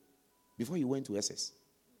ago, before he went to SS.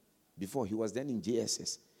 Before he was then in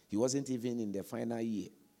JSS. He wasn't even in the final year.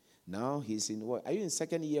 Now he's in what? Are you in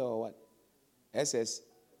second year or what? SS,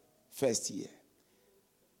 first year.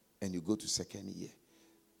 And you go to second year.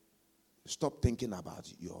 Stop thinking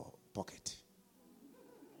about your pocket.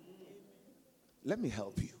 Let me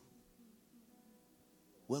help you.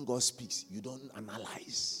 When God speaks, you don't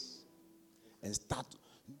analyze and start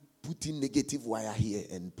putting negative wire here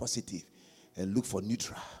and positive and look for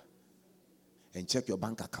neutral and check your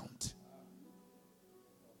bank account.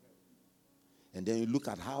 And then you look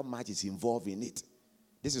at how much is involved in it.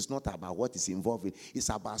 This is not about what is involved in. It's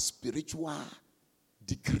about spiritual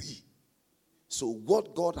decree. So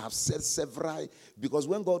what God has said several, because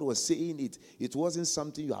when God was saying it, it wasn't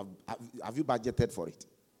something you have you budgeted for it? Do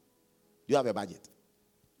you have a budget?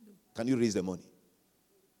 No. Can you raise the money?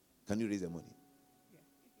 Can you raise the money? Yeah,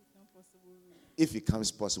 if it's not possible. If it comes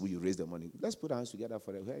possible, you raise the money. Let's put our hands together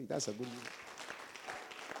for it. Hey, that's a good news.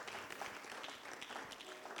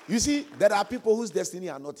 You see, there are people whose destiny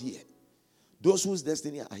are not here. Those whose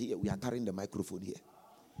destiny are here, we are carrying the microphone here.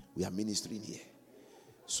 We are ministering here.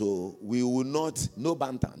 So we will not, no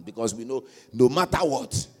bantam, because we know no matter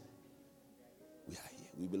what, we are here.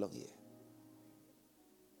 We belong here.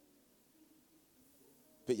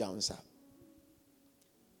 Put your hands up.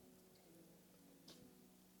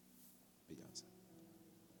 Put your hands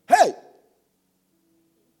up. Hey!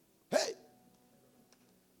 Hey!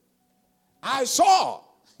 I saw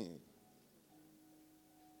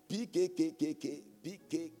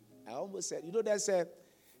PK. I almost said, there's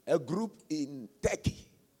a group in Turkey,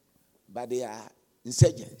 but they are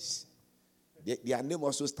insurgents. Their name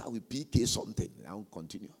also starts with PK something. I will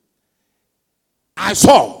continue. I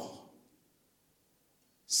saw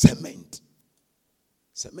cement.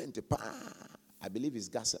 I believe it's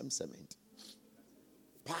Gassam cement.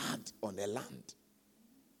 Packed on the land.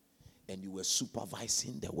 And you were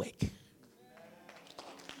supervising the work.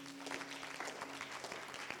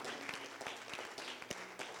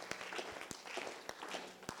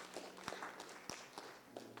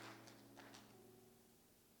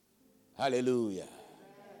 Hallelujah.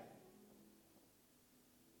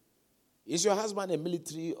 Is your husband a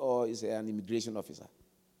military or is he an immigration officer?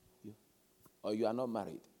 Or you are not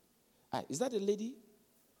married? Is that a lady?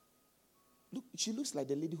 Look, she looks like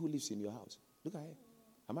the lady who lives in your house. Look at her.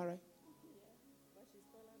 Am I right?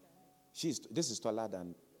 This is taller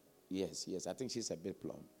than, yes, I think she's a bit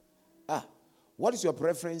plump. What is your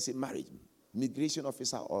preference in marriage? Immigration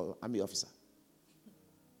officer or army officer?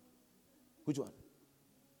 Which one?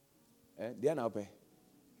 They are now pay.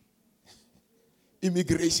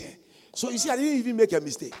 Immigration. So you see, I didn't even make a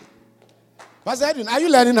mistake. Pastor Edwin, are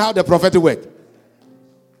you learning how the prophetic work?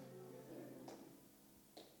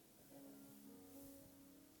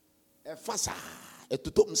 A fasa, a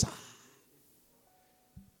tutumsa.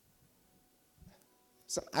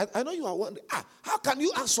 So I know you are wondering, how can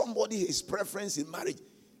you ask somebody his preference in marriage?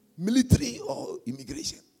 Military or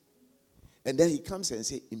immigration? And then he comes and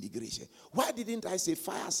say immigration. Why didn't I say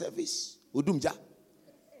fire service? Odumja.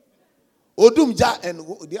 Odumja, and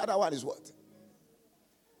the other one is what?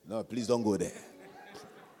 No, please don't go there.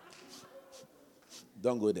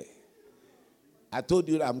 Don't go there. I told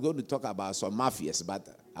you I'm going to talk about some mafias, but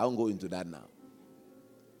I won't go into that now.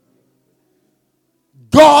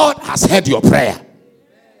 God has heard your prayer.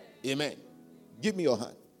 Amen. Give me your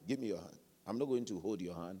hand. Give me your hand. I'm not going to hold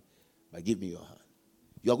your hand, but give me your hand.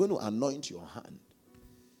 You are going to anoint your hand.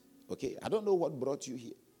 Okay? I don't know what brought you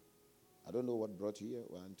here. I don't know what brought you here.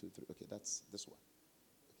 1, 2, 3. Okay, that's this one.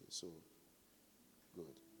 Okay, so good.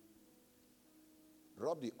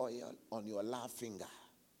 Rub the oil on your left finger.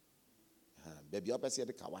 Baby, rub it.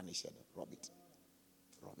 Rub it.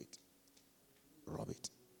 Rub it. Rub it.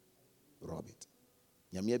 Rub it.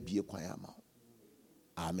 Nyame bie kwan ama.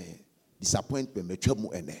 Amen. Disappointment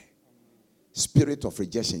metwamu ene. Spirit of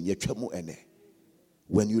rejection yetwamu ene.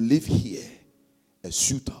 When you live here, a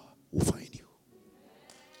suitor will find you.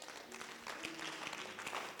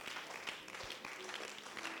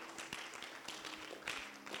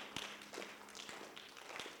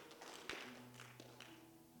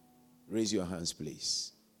 Raise your hands,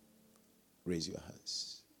 please. Raise your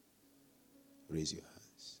hands. Raise your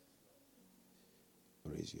hands.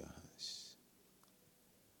 Raise your hands.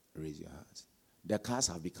 Raise your hands. The cars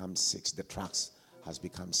have become 6. The trucks has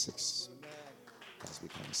become 6. Has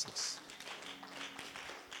become 6.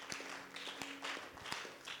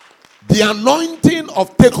 The anointing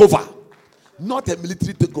of takeover, not a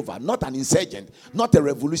military takeover, not an insurgent, not a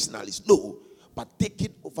revolutionarist, no, but take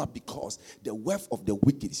it over because the wealth of the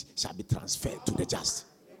wicked shall be transferred to the just.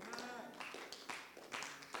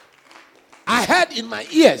 I heard in my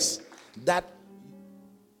ears that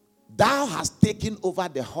thou hast taken over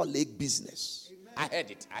the whole lake business. I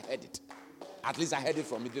heard it. I heard it. At least I heard it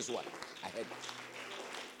from this one. I heard it.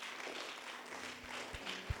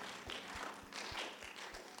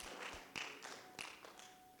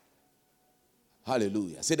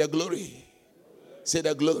 Hallelujah. Say the glory. Say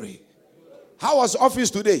the glory. How was office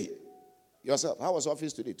today? Yourself. How was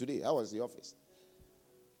office today? Today, how was the office?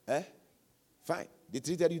 Fine. They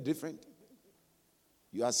treated you different.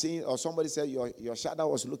 You are seeing, or somebody said your shadow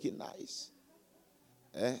was looking nice.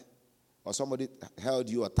 Or somebody held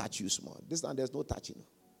you or touched you small. This time there's no touching.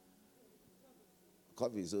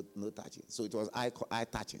 Coffee is no touching. So it was eye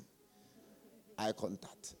touching. Eye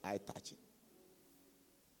contact. Eye touching.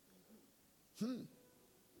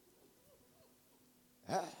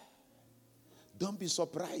 Don't be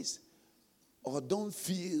surprised or don't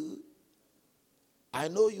feel. I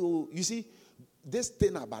know you see, this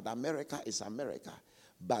thing about America is America,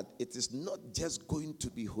 but it is not just going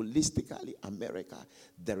to be holistically America.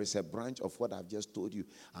 There is a branch of what I've just told you,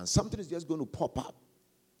 and something is just going to pop up.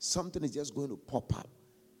 Something is just going to pop up.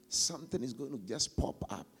 Something is going to just pop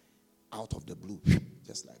up out of the blue,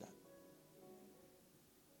 just like that.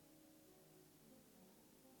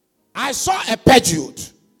 I saw a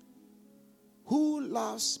Peugeot. Who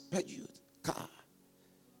loves Peugeot car?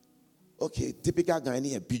 Okay, typical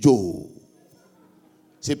Ghanaian Peugeot.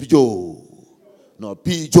 Say Peugeot. No,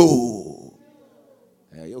 Peugeot.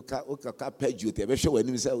 You can't Peugeot. You show when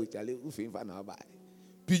you say we tell you who fin fan now buy.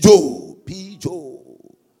 Peugeot.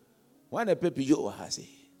 One a Peugeot has it.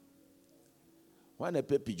 One a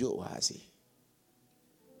Peugeot has it.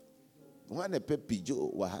 One a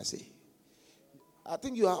Peugeot has it. I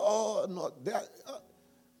think you are all not there.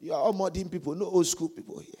 You are all modern people, no old school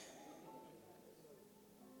people here.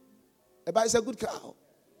 But it's a good car.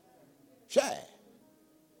 Share.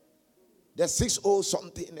 There's 6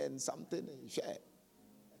 something and something and share.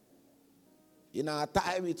 In our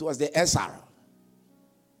time, it was the SR.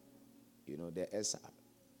 You know, the SR.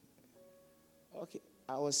 Okay,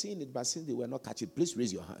 I was seeing it, but since they were not catching, please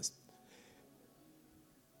raise your hands.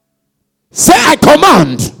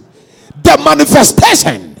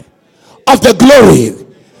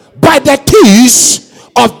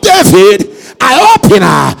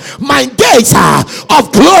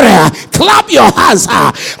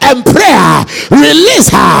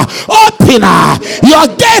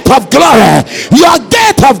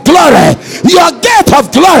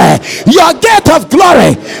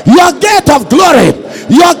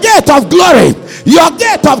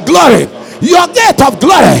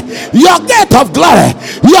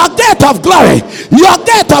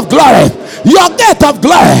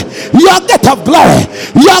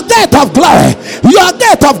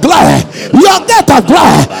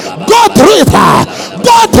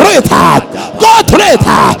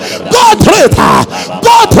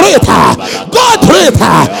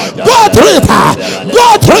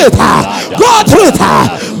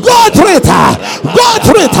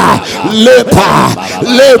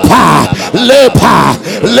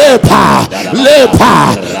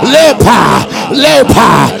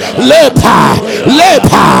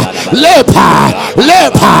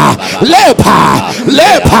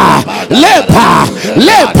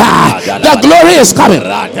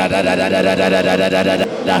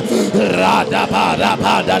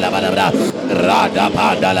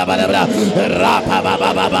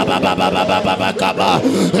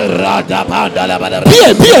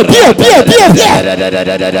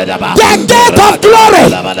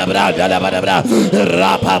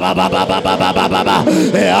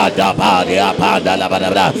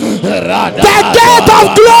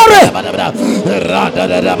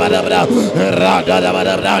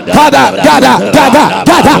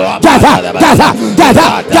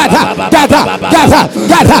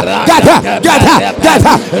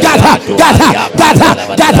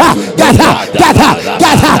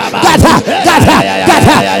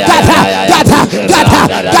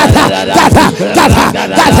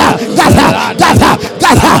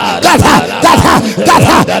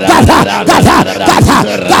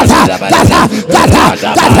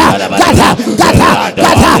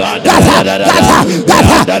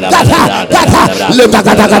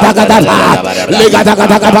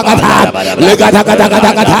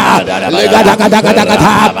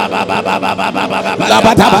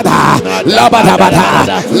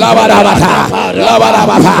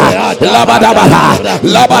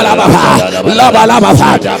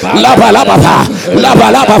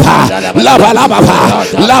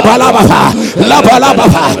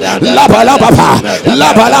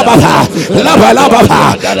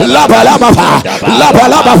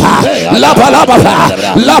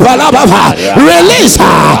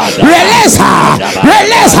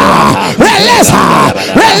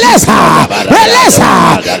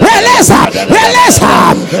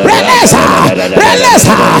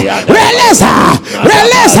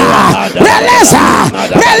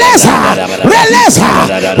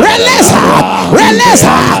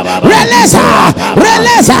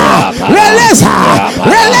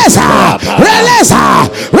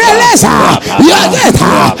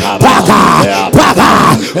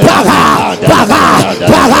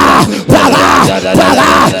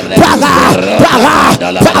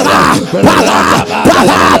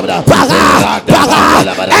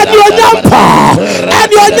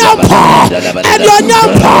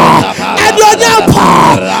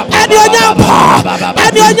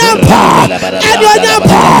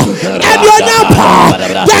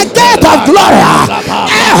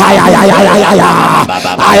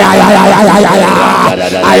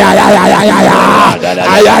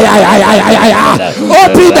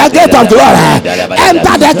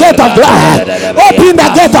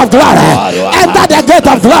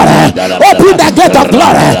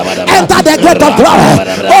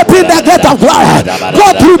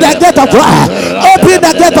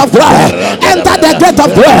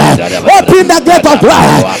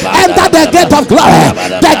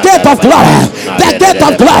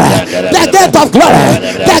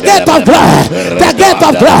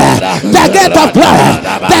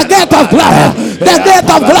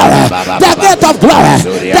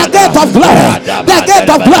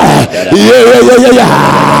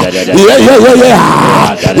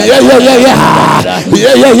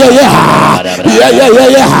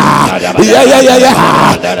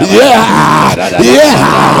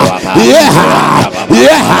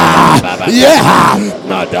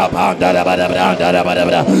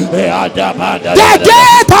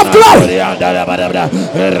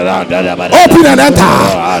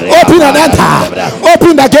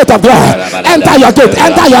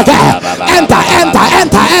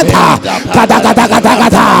 enter.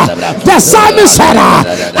 The psalmist said, I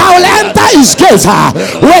will enter his gates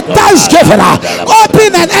with thanksgiving.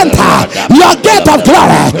 Open and enter your gate of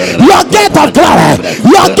glory. Your gate of glory.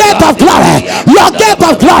 Your gate of glory. Your gate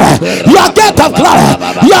of glory. Your gate of glory.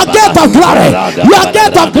 Your gate of glory. Your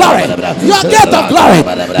gate of glory. Your gate of glory.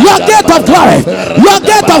 Your gate of glory. Your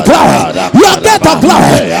gate of glory. Your gate of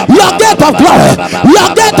glory. Your gate of glory. Your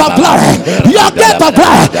gate of glory. Your gate of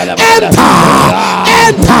glory. Enter.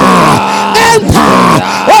 Enter. Enter.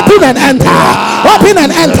 Open and enter. Open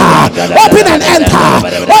and enter. Open and enter.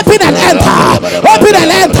 Open and enter. Open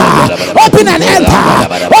and enter. Open and enter.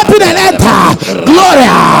 Open and enter.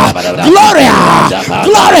 Gloria. Gloria.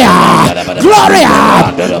 Gloria. Gloria.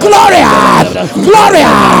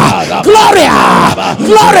 Gloria. Gloria. Gloria.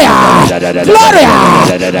 Gloria. Gloria. Gloria.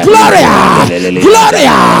 Gloria. Gloria.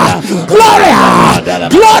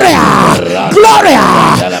 Gloria. Gloria.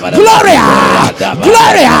 Gloria.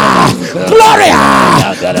 Gloria. Gloria.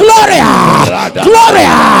 Gloria.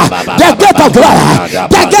 Gloria. The gate of glory.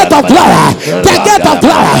 The gate of glory. The gate of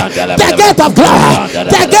glory. The gate of glory.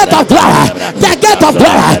 The gate of glory. The gate of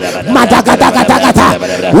glory.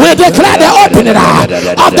 We declare the opening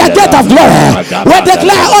of the gate of glory. We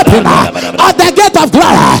declare opening of the gate of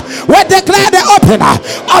glory. We declare the opening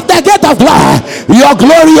of the gate of glory. Your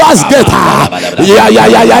glorious gate. Yeah, yeah,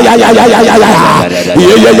 yeah, yeah, yeah, yeah, yeah, yeah, yeah, yeah.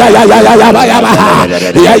 Yeah, yeah, yeah, yeah, yeah, yeah, yeah, yeah,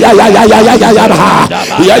 yeah, yeah, yeah, yeah, yeah, yeah, yeah,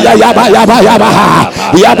 yeah, yeah, yeah, ba, ya, ba, ya, ba,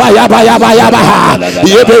 ya, ba, ya, ba, ya, ba, ya, ba,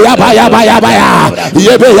 ye, be, ya, ba, ya, ba, ya, ba,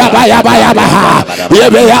 ye, be, ya, ba, ya, ba, ya, ba, ye,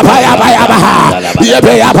 be, ya, ba, ya, ba, ya, ba, ye,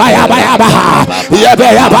 be, ya, ba, ya, ba, ya, ba, ye, be,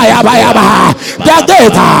 ya, ba, ya, ba, ya, ba. The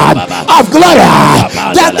gate of glory.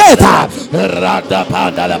 The gate.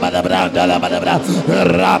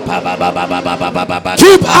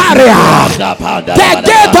 Keep area. The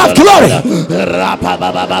gate of glory.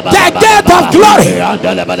 The gate of glory.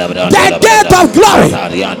 The gate of glory.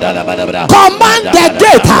 Command the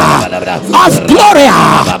gate of glory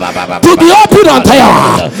to be open unto you.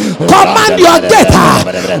 Command your gate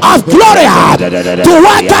of glory to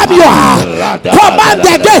welcome you. Command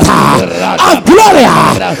the gate of glory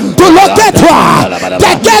to locate you.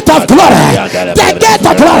 The gate of glory. The gate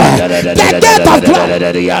of glory. The gate of glory.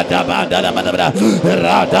 The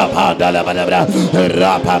gate of glory. The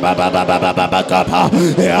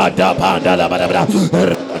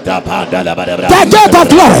gate of glory. The gate of glory. The gate of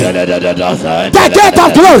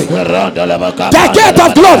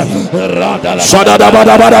glory.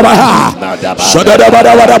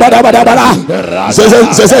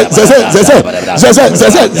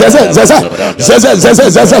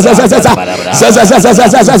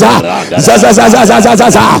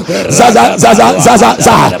 gate of glory.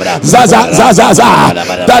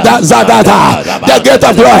 The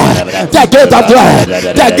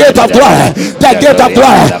gate of glory. The gate of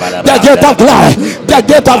glory. The gate of glory. The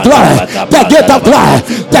gate of glory. The gate of glory.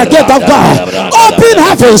 The gate of glory. Open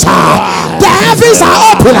heavens. The heavens are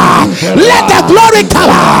open. Let the glory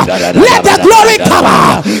come. Let the glory come.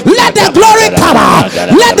 Let the glory come.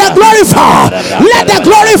 Let the glory fall. Let the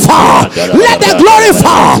glory fall. Let the glory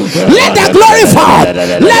fall. Let the glory fall.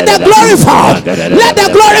 Let the glory fall. Let the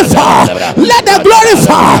glory fall. Let the glory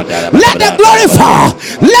fall. Let the glory fall.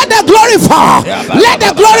 Let the glory fall. Let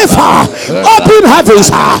the glory fall. Open heavens.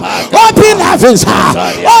 Open heavens.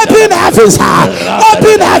 Open heavens.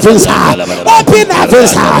 Open heavens. Open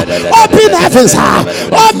heavens. Open heavens.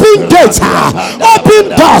 Open gates. Open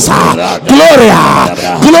doors. Gloria.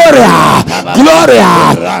 Gloria. Gloria.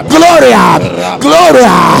 Gloria.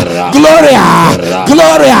 Gloria. Gloria.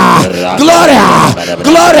 Gloria. Gloria.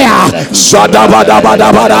 Gloria.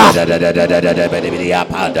 Shadabadabadabada.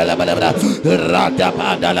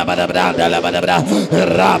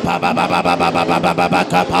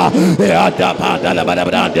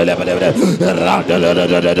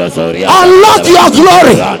 Unlock your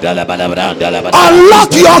glory.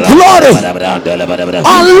 Unlock your glory.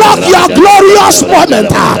 Unlock your glorious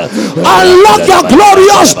moment. Unlock your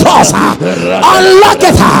glorious doors. Unlock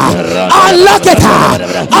it. Unlock it.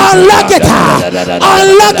 Unlock it.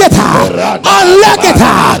 Unlock it. Unlock it.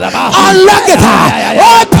 Unlock it.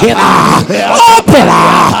 Open. Open.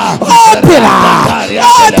 Open.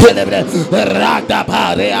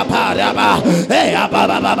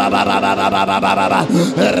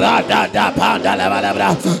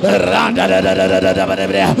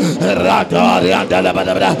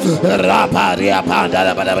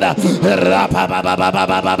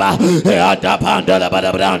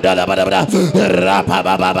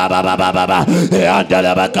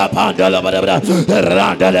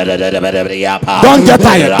 Don't get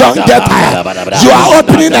tired. Don't get tired. You are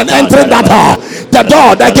opening and entering that door. The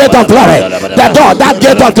door, the gate of glory. The door, that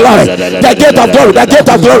gate of glory. The gate of glory. The gate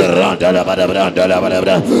of glory.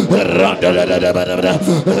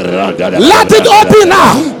 Let it open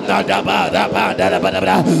now.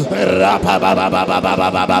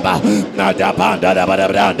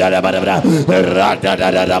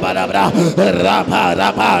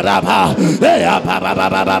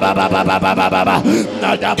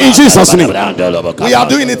 In Jesus' name. We are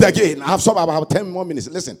doing it again. I have some about 10 more minutes.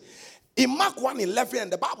 Listen. In Mark 1:11,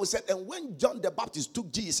 the Bible said, and when John the Baptist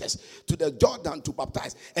took Jesus to the Jordan to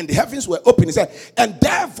baptize, and the heavens were open, he said, and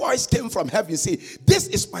their voice came from heaven, saying, this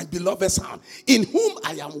is my beloved Son, in whom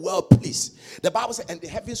I am well pleased. The Bible said, and the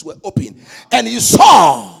heavens were open, and he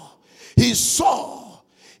saw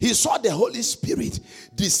the Holy Spirit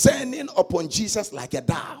descending upon Jesus like a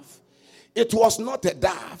dove. It was not a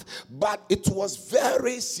dove, but it was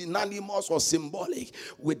very synonymous or symbolic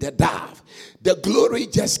with the dove. The glory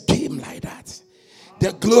just came like that.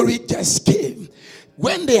 The glory just came.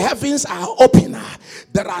 When the heavens are open,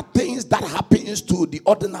 there are things that happens to the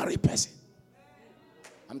ordinary person.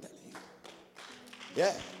 I'm telling you.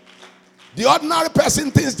 Yeah. The ordinary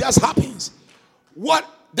person, things just happens. What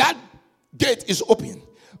that gate is open,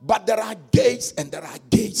 but there are gates and there are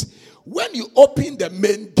gates. When you open the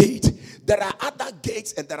main gate, there are other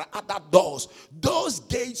gates and there are other doors. Those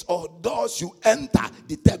gates or doors you enter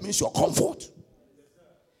determines your comfort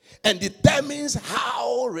and determines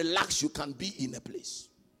how relaxed you can be in a place.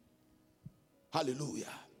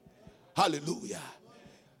 Hallelujah. Hallelujah.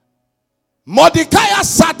 Mordecai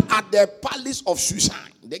sat at the palace of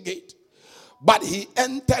Shushan, the gate, but he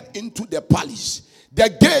entered into the palace. The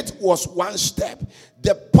gate was one step.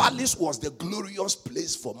 The palace was the glorious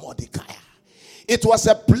place for Mordecai. It was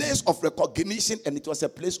a place of recognition and it was a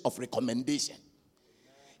place of recommendation.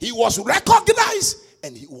 He was recognized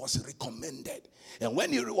and he was recommended. And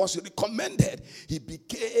when he was recommended, he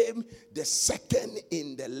became the second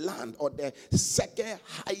in the land, or the second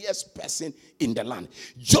highest person in the land.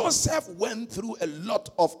 Joseph went through a lot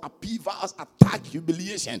of upheavals, attack,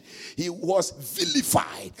 humiliation. He was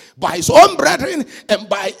vilified by his own brethren and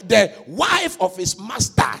by the wife of his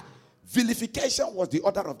master. Vilification was the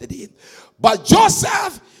order of the day. But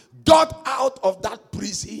Joseph got out of that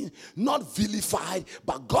prison, not vilified,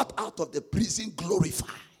 but got out of the prison glorified.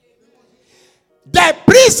 The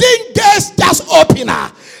prison gates just opened.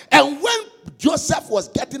 And when Joseph was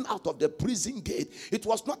getting out of the prison gate, it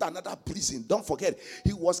was not another prison. Don't forget,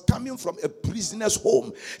 he was coming from a prisoner's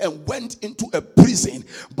home and went into a prison.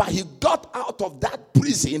 But he got out of that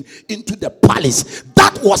prison into the palace.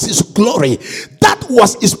 That was his glory. That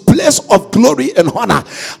was his place of glory and honor.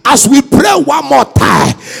 As we pray one more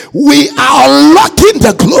time, we are unlocking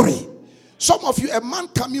the glory. Some of you, a man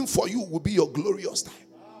coming for you will be your glorious time.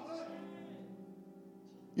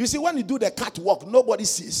 You see, when you do the catwalk, nobody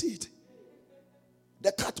sees it.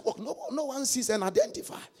 The catwalk, no one sees and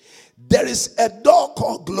identifies. There is a door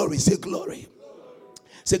called glory. Say glory.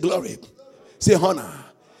 Say glory. Say honor.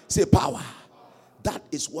 Say power. That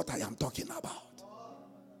is what I am talking about.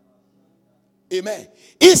 Amen.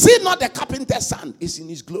 Is it not the carpenter's son? It's in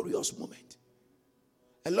his glorious moment.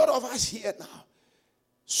 A lot of us here now,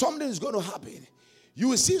 something is going to happen. You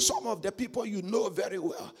will see some of the people you know very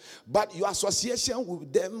well, but your association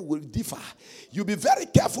with them will differ. You'll be very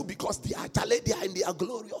careful because they are in their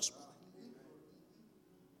glorious moment.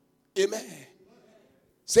 Amen.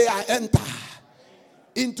 Say, I enter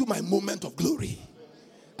into my moment of glory.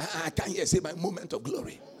 I can't hear. Say, my moment of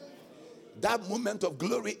glory. That moment of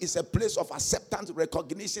glory is a place of acceptance,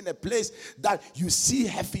 recognition, a place that you see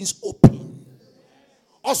heavens open.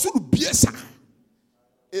 Also,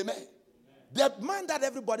 amen. The man that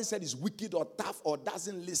everybody said is wicked or tough or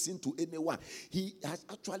doesn't listen to anyone, he has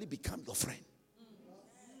actually become your friend.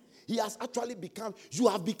 He has actually become, you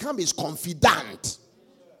have become his confidant.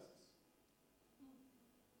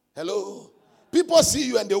 Hello? People see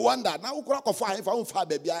you and they wonder,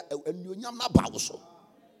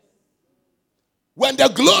 when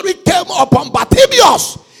the glory came upon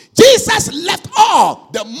Bartimaeus, Jesus left all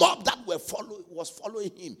the mob that was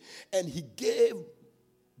following him, and he gave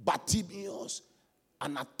Bartimaeus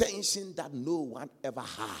an attention that no one ever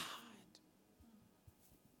had.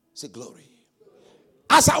 Say glory.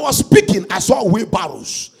 As I was speaking, I saw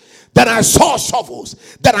wheelbarrows. Then I saw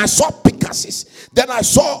shovels. Then I saw pickaxes. Then I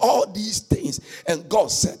saw all these things. And God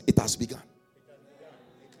said, it has begun.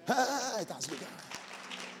 It has begun.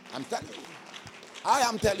 I'm telling you. I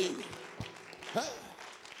am telling you.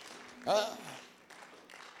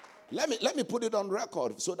 Let me put it on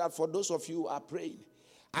record so that for those of you who are praying,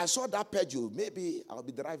 I saw that Peugeot. Maybe I'll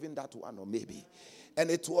be driving that one, or maybe. And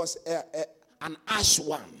it was an ash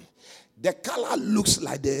one. The color looks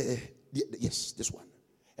like yes, this one.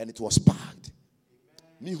 And it was packed.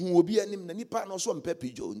 Me who will be any nipa no so mpe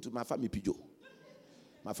pijo into my family pijo.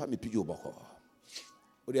 My family pijo boko.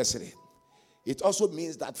 What do you say? It also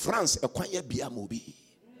means that France acquire bia mobi.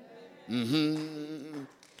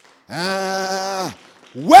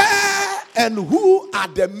 Where and who are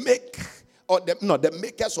the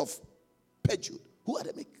makers of Peugeot? Who are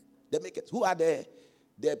the makers? Who are the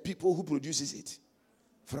people who produces it?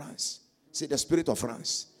 France. See, the spirit of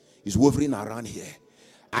France is hovering around here.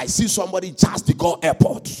 I see somebody Charles de Gaulle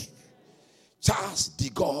Airport. Charles de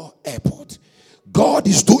Gaulle Airport. God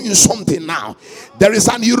is doing something now. There is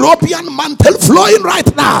an European mantle flowing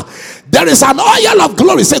right now. There is an oil of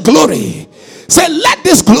glory. Say glory. Say let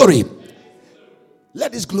this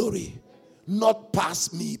glory not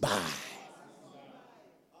pass me by.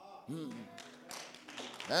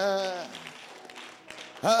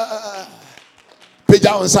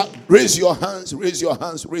 Raise your hands.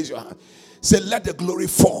 Say let the glory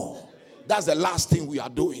fall. That's the last thing we are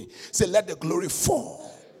doing. Say let the glory fall.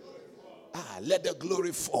 Let the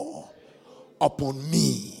glory fall upon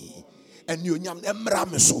me. And you nyam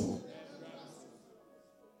emramiso.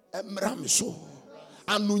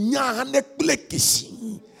 Anunya hane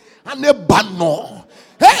klekisi. Hane bano.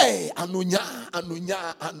 Hey, anunya.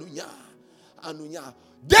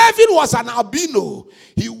 David was an albino.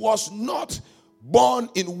 He was not born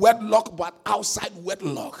in wedlock but outside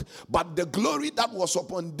wedlock. But the glory that was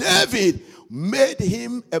upon David made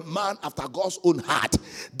him a man after God's own heart,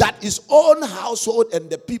 that his own household and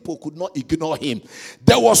the people could not ignore him.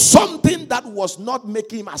 There was something that was not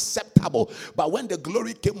making him acceptable, but when the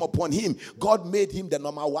glory came upon him, God made him the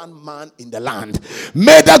number one man in the land.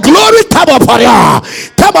 May the glory come upon you,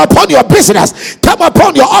 come upon your business, come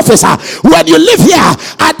upon your office. When you live here,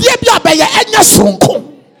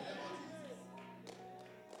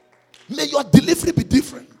 may your delivery be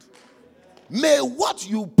different. May what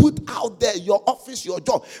you put out there, your office, your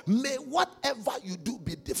job, may whatever you do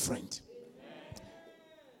be different.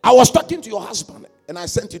 I was talking to your husband and I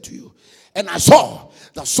sent it to you. And I saw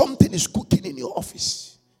that something is cooking in your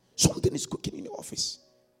office. Something is cooking in your office.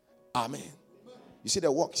 Amen. You see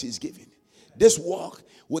the work she's giving. This work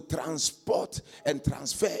will transport and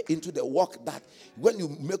transfer into the work that when you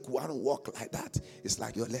make one work like that, it's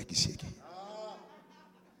like your leg is shaking.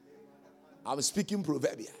 I'm speaking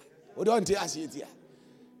proverbial. What don't you see it here?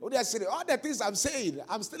 What do I say? All the things I'm saying,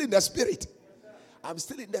 I'm still in the spirit. I'm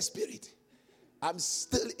still in the spirit. I'm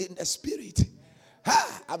still in the spirit.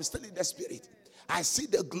 I'm still in the spirit. I see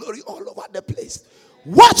the glory all over the place.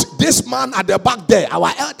 Watch this man at the back there,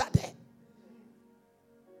 our elder there.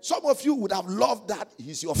 Some of you would have loved that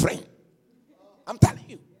he's your friend. I'm telling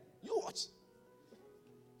you. You watch.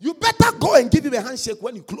 You better go and give him a handshake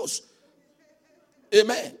when you close.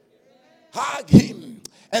 Amen. Hug him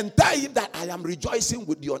and tell him that I am rejoicing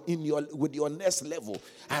with your next level.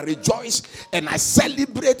 I rejoice and I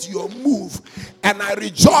celebrate your move. And I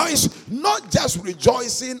rejoice, not just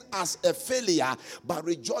rejoicing as a failure, but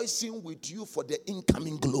rejoicing with you for the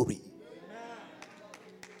incoming glory.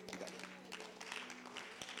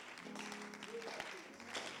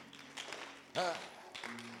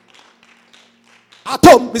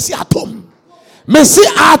 Atom, Messi atom. Messi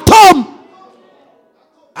atom.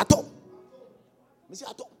 Atom. Messi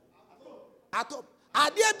atom. Atom.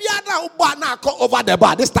 Adia biada uba na ko over the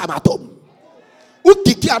bar. This time atom.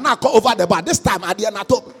 Ukiki na ko over the bar. This time adia na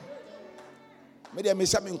atom. Media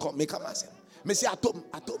Messi me come. Me come as Messi atom.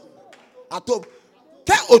 Atom. Atom.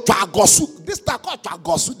 Ke otwa agosu. This time ko otwa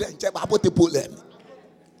agosu den che ba bote problem.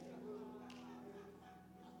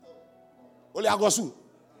 Only agosu.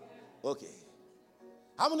 Okay.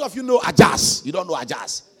 How many of you know Ajas? You don't know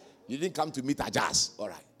Ajas. You didn't come to meet Ajas. All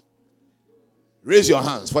right. Raise your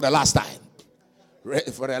hands for the last time.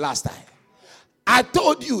 For the last time. I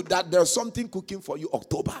told you that there's something cooking for you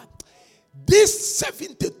October. This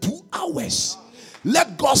 72 hours,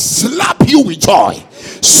 let God slap you with joy.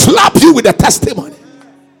 Slap you with a testimony.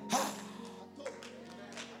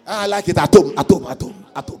 I like it. Atom.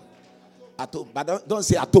 But don't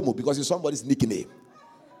say Atomo because it's somebody's nickname.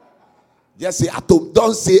 Just say atom.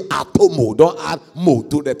 Don't say atomo. Don't add mo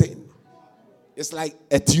to the thing. It's like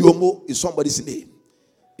Etiomo is somebody's name.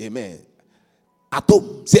 Amen.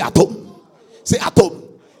 Atom. Say atom. Say atom.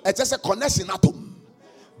 It's just a connection atom.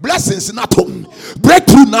 Blessings in atom.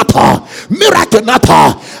 Breakthrough in atom. Miracle in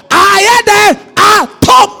atom. I am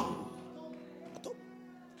atom.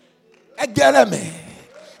 Egeleme.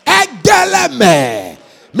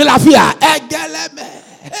 Milafia.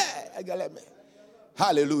 Egeleme.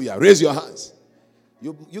 Hallelujah. Raise your hands.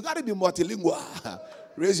 You got to be multilingual.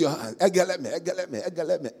 Raise your hand. Egeleme, egeleme,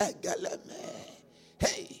 egeleme, egeleme.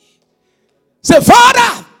 Hey. Say,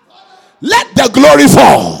 Father, let the glory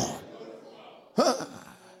fall.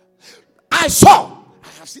 I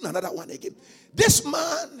have seen another one again. This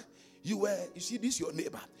man, you see, this your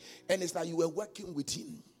neighbor, and it's like you were working with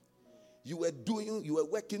him. You were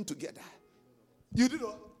working together. You did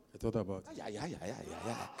what? I thought about it.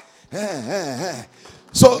 Yeah.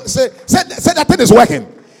 So say that thing is working.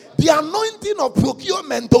 The anointing of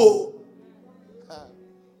procurement,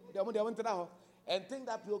 and think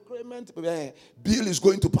that procurement bill is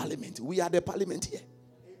going to parliament. We are the parliament here.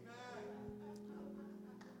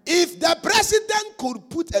 If the president could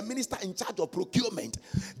put a minister in charge of procurement,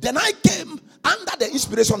 then I came under the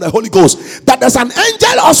inspiration of the Holy Ghost that there's an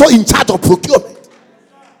angel also in charge of procurement.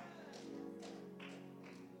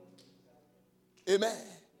 Amen.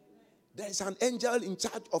 There is an angel in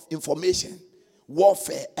charge of information,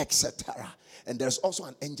 warfare, etc. And there's also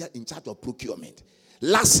an angel in charge of procurement.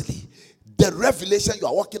 Lastly, the revelation you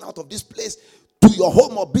are walking out of this place to your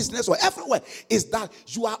home or business or everywhere is that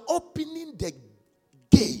you are opening the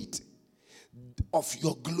gate of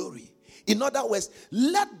your glory. In other words,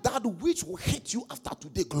 let that which will hit you after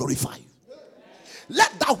today glorify you.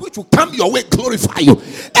 Let that which will come your way glorify you.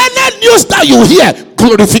 Any news that you hear,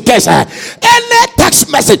 glorification. Any text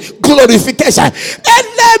message, glorification.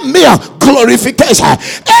 Any mail, glorification.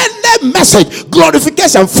 Any message,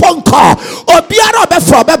 glorification. Phone call. Open your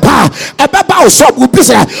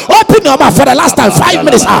mouth for the last time 5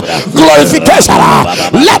 minutes. Glorification.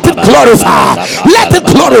 Let it glorify. Let it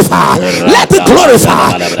glorify. Let it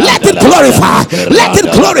glorify. Let it glorify. Let it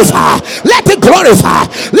glorify. Let it glorify.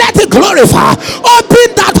 Let it glorify.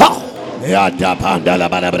 Open that door. Yada pandala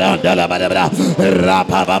badabra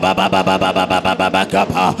rapa baba baba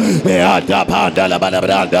kapa yada pandala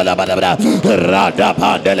badabra rada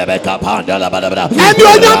pandala beka pandala badabra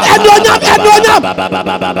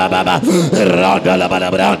rada la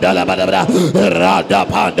badabra rada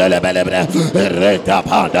pandala badabra reda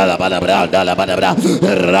pandala badabra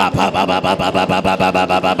rapa baba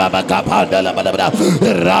kapa pandala badabra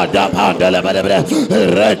rada pandala badabra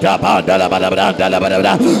reda pandala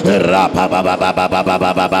badabra rapa push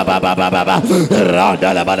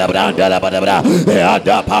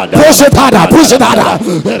it harder, push it harder,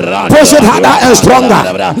 push it harder and stronger,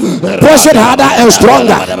 push it harder and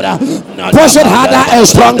stronger, push it harder and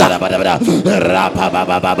stronger.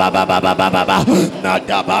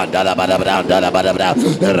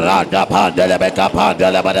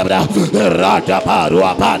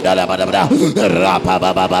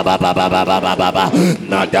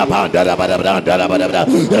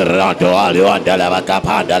 Rato Aluandala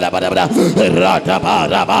Bacapanda Badabra, Ratapa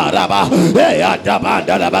Raba,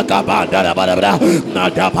 Yatapanda Bacapanda Badabra,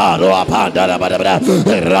 Nataparo Apanda Badabra,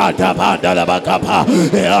 Ratapanda Bacapa,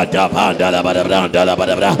 Yatapanda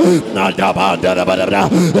Badabra, Natapanda Badabra,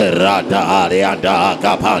 Rata Arianda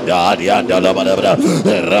Capanda, Arianda Badabra,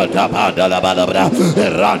 Ratapanda Badabra,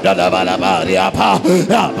 Randa Balabaria Pa,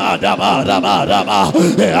 Apada Baraba,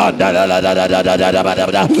 Yanda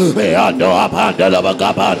Badabra, Yando Apanda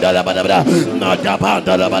Bacapanda Badabra,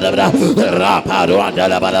 Natapanda Badabra, Raparuanda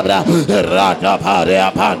Badabra,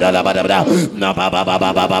 Rataparia Panda Badabra,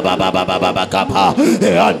 Napaba Capa,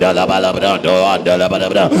 Andala Balabrando, Andala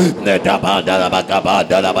Badabra, Netapanda Bacapa,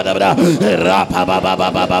 Badabra, Rapababa,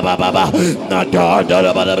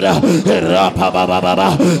 Natanda Badabra, Rapababa,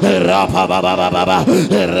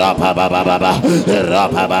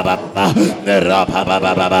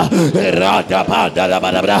 Ratapanda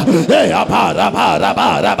Badabra,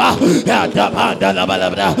 Rapa, Yatapanda la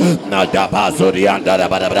Badabra, Natapa Surianda la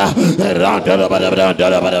Badabra, Randa la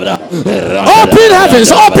Badabra, Open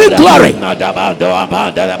heavens, open glory. Natapando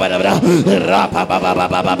Apanda la Badabra, Rapa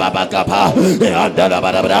Capa, Anda la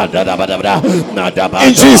Badabra, Natapa.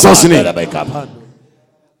 In Jesus' name.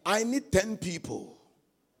 I need 10 people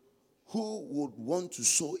who would want to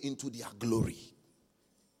sow into their glory.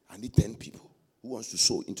 I need 10 people who wants to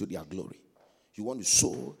sow into their glory. You want to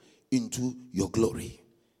sow into your glory.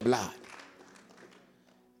 Blood.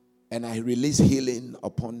 And I release healing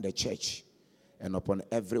upon the church and upon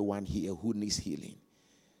everyone here who needs healing.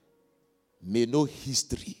 May no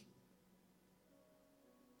history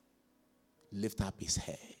lift up his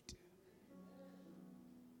head.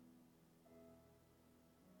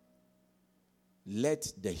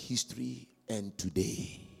 Let the history end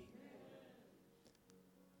today.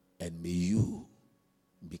 And may you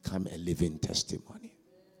become a living testimony.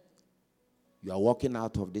 You are walking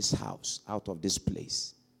out of this house, out of this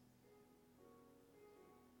place,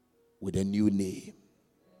 with a new name.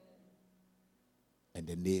 And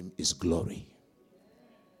the name is glory.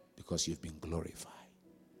 Because you've been glorified.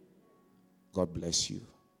 God bless you.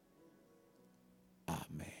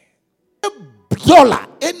 Amen. Any dollar,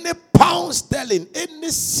 any pound sterling, any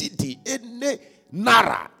cedi, any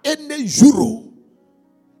naira, any euro,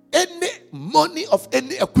 any money of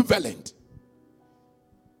any equivalent,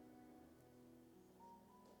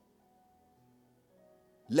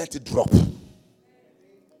 let it drop.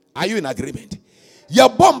 Are you in agreement? Your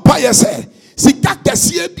bomba, yes, sir. Sika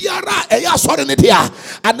kesiye biara eya sori ne dia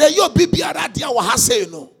ana yo biara dia wa ha say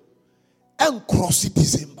no en cross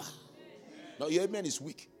December. No, your amen is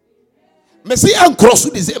weak. Me say en cross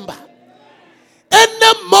December.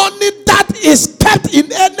 Any money that is kept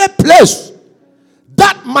in any place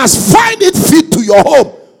that must find it fit to your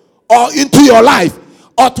home or into your life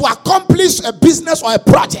or to accomplish a business or a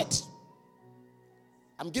project.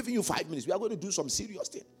 I'm giving you 5 minutes. We are going to do some serious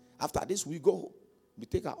thing. After this, we go home. We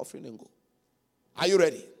take our offering and go. Are you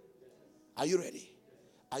ready? Are you ready?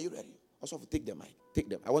 Are you ready? Also, take the mic. Take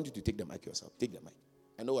them. I want you to take the mic yourself. Take the mic.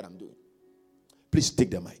 I know what I'm doing. Please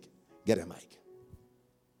take the mic. Get a mic.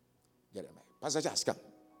 Get a mic. Pastor Charles, come.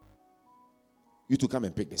 You two come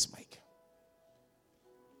and pick this mic.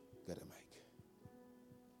 Get a mic.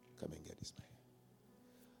 Come and get this mic.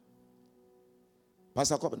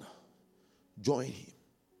 Pastor Kobna, join him.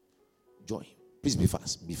 Join him. Please be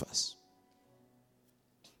fast. Be fast.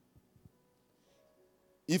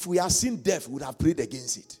 If we have seen death, we would have prayed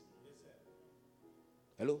against it.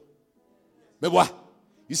 Hello? But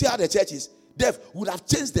you see how the church is? Death would have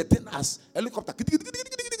changed the thing as helicopter.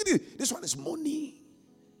 This one is money.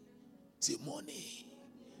 Say money.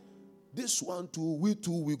 This one too, we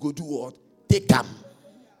go do what? Take them.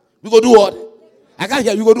 We go do what? I can't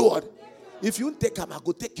hear you go do what? If you take them, I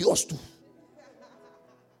go take yours too.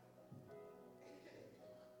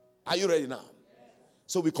 Are you ready now?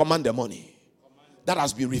 So we command the money that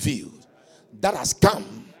has been revealed, that has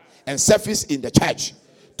come and surfaced in the church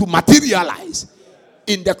to materialize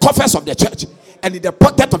in the coffers of the church and in the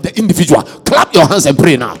pocket of the individual. Clap your hands and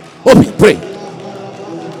pray now. Open, pray.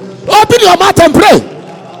 Open your mouth and pray.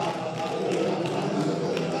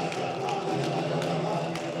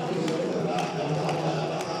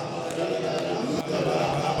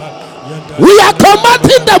 We are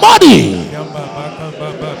commanding the money.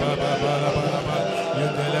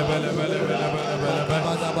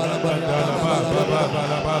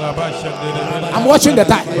 I'm watching the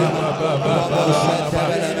time.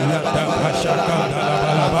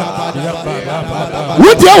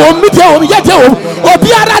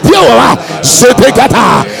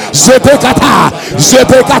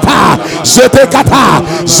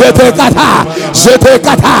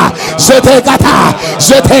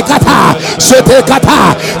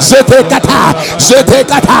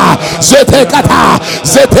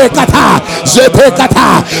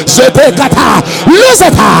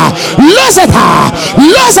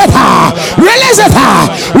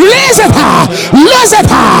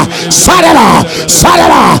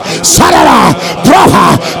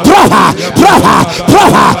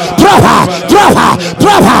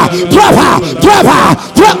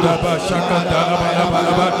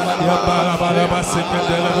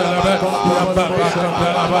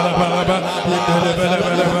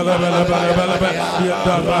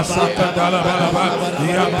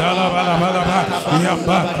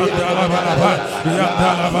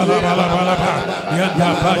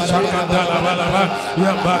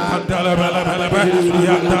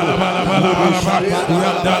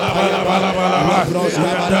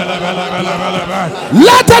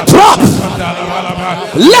 Let it drop.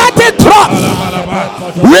 Let it drop.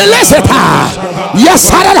 Release it.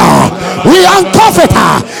 Yes, we uncuff it.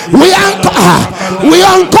 We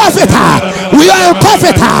uncuff it. We uncuff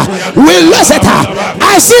it. We lose it.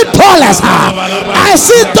 I see dollars. I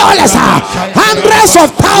see dollars. Hundreds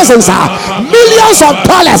of thousands. Millions of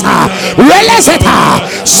dollars. Release it.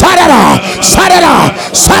 Shut it off. Shut it off.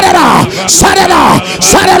 Shut it off. Shut it off.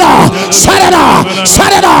 Shut it off. Shut it off.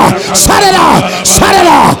 Shut it off. Shut it off. Shut it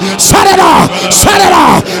off. Shut it off. Shut it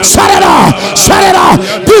off. Shut it off. Shut it off.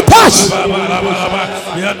 Be touched.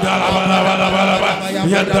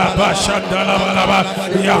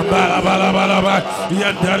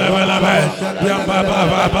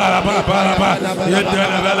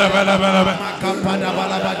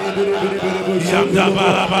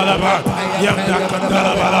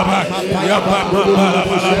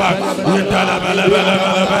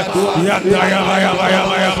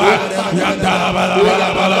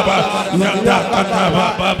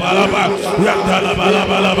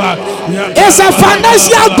 It's a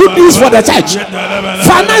financial good news for the church.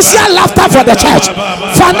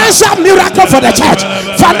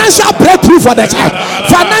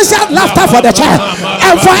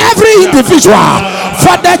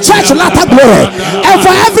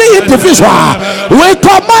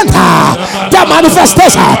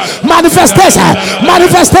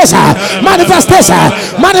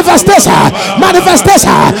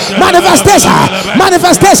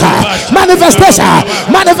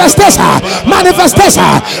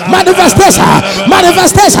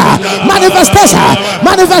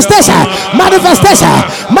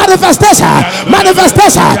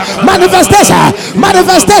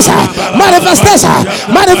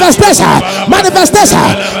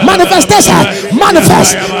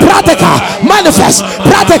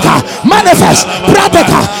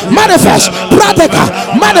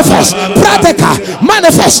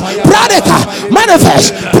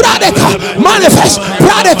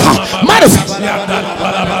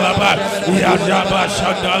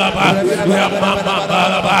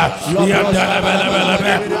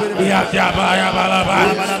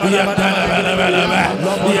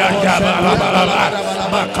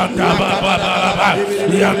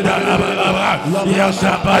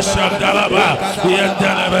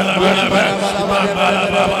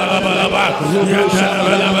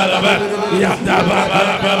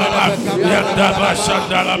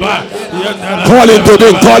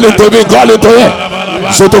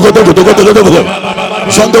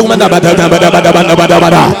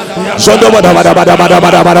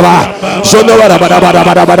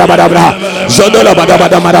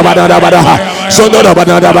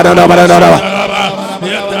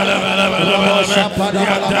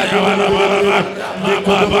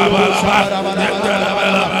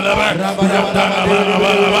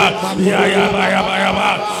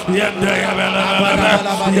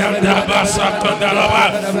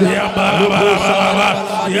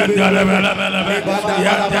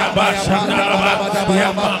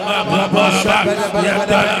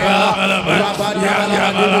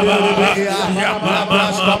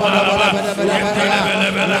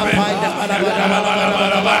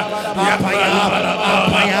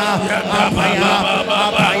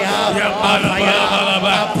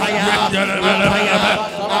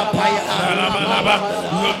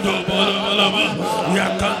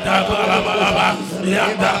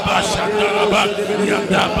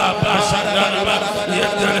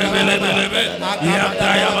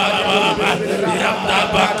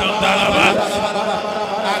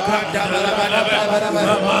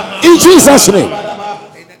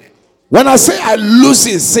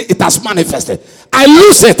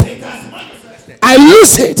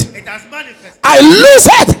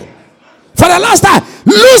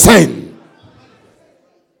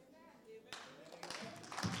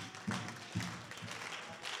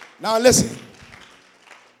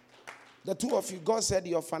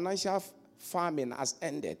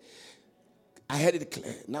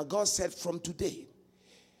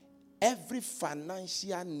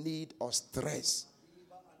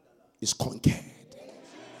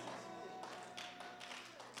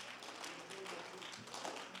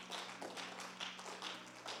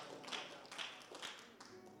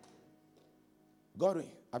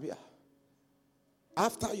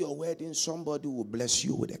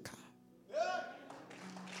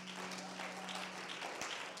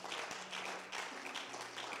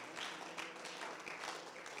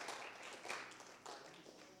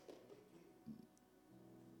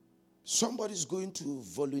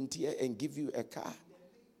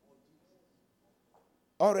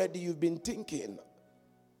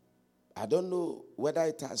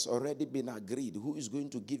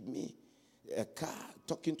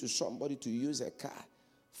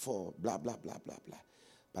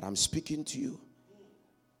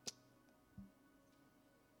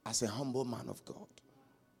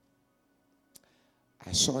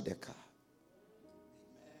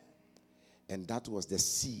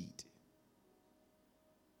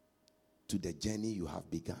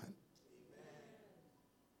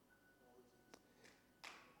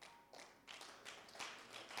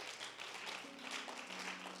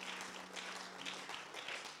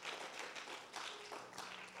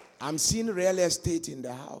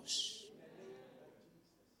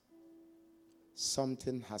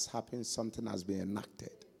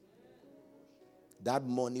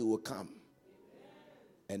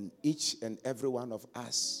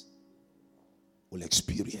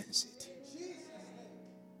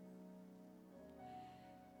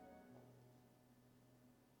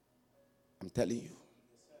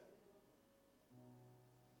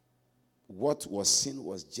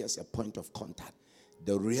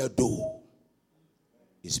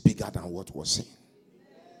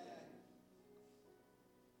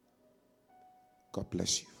 God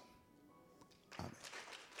bless you.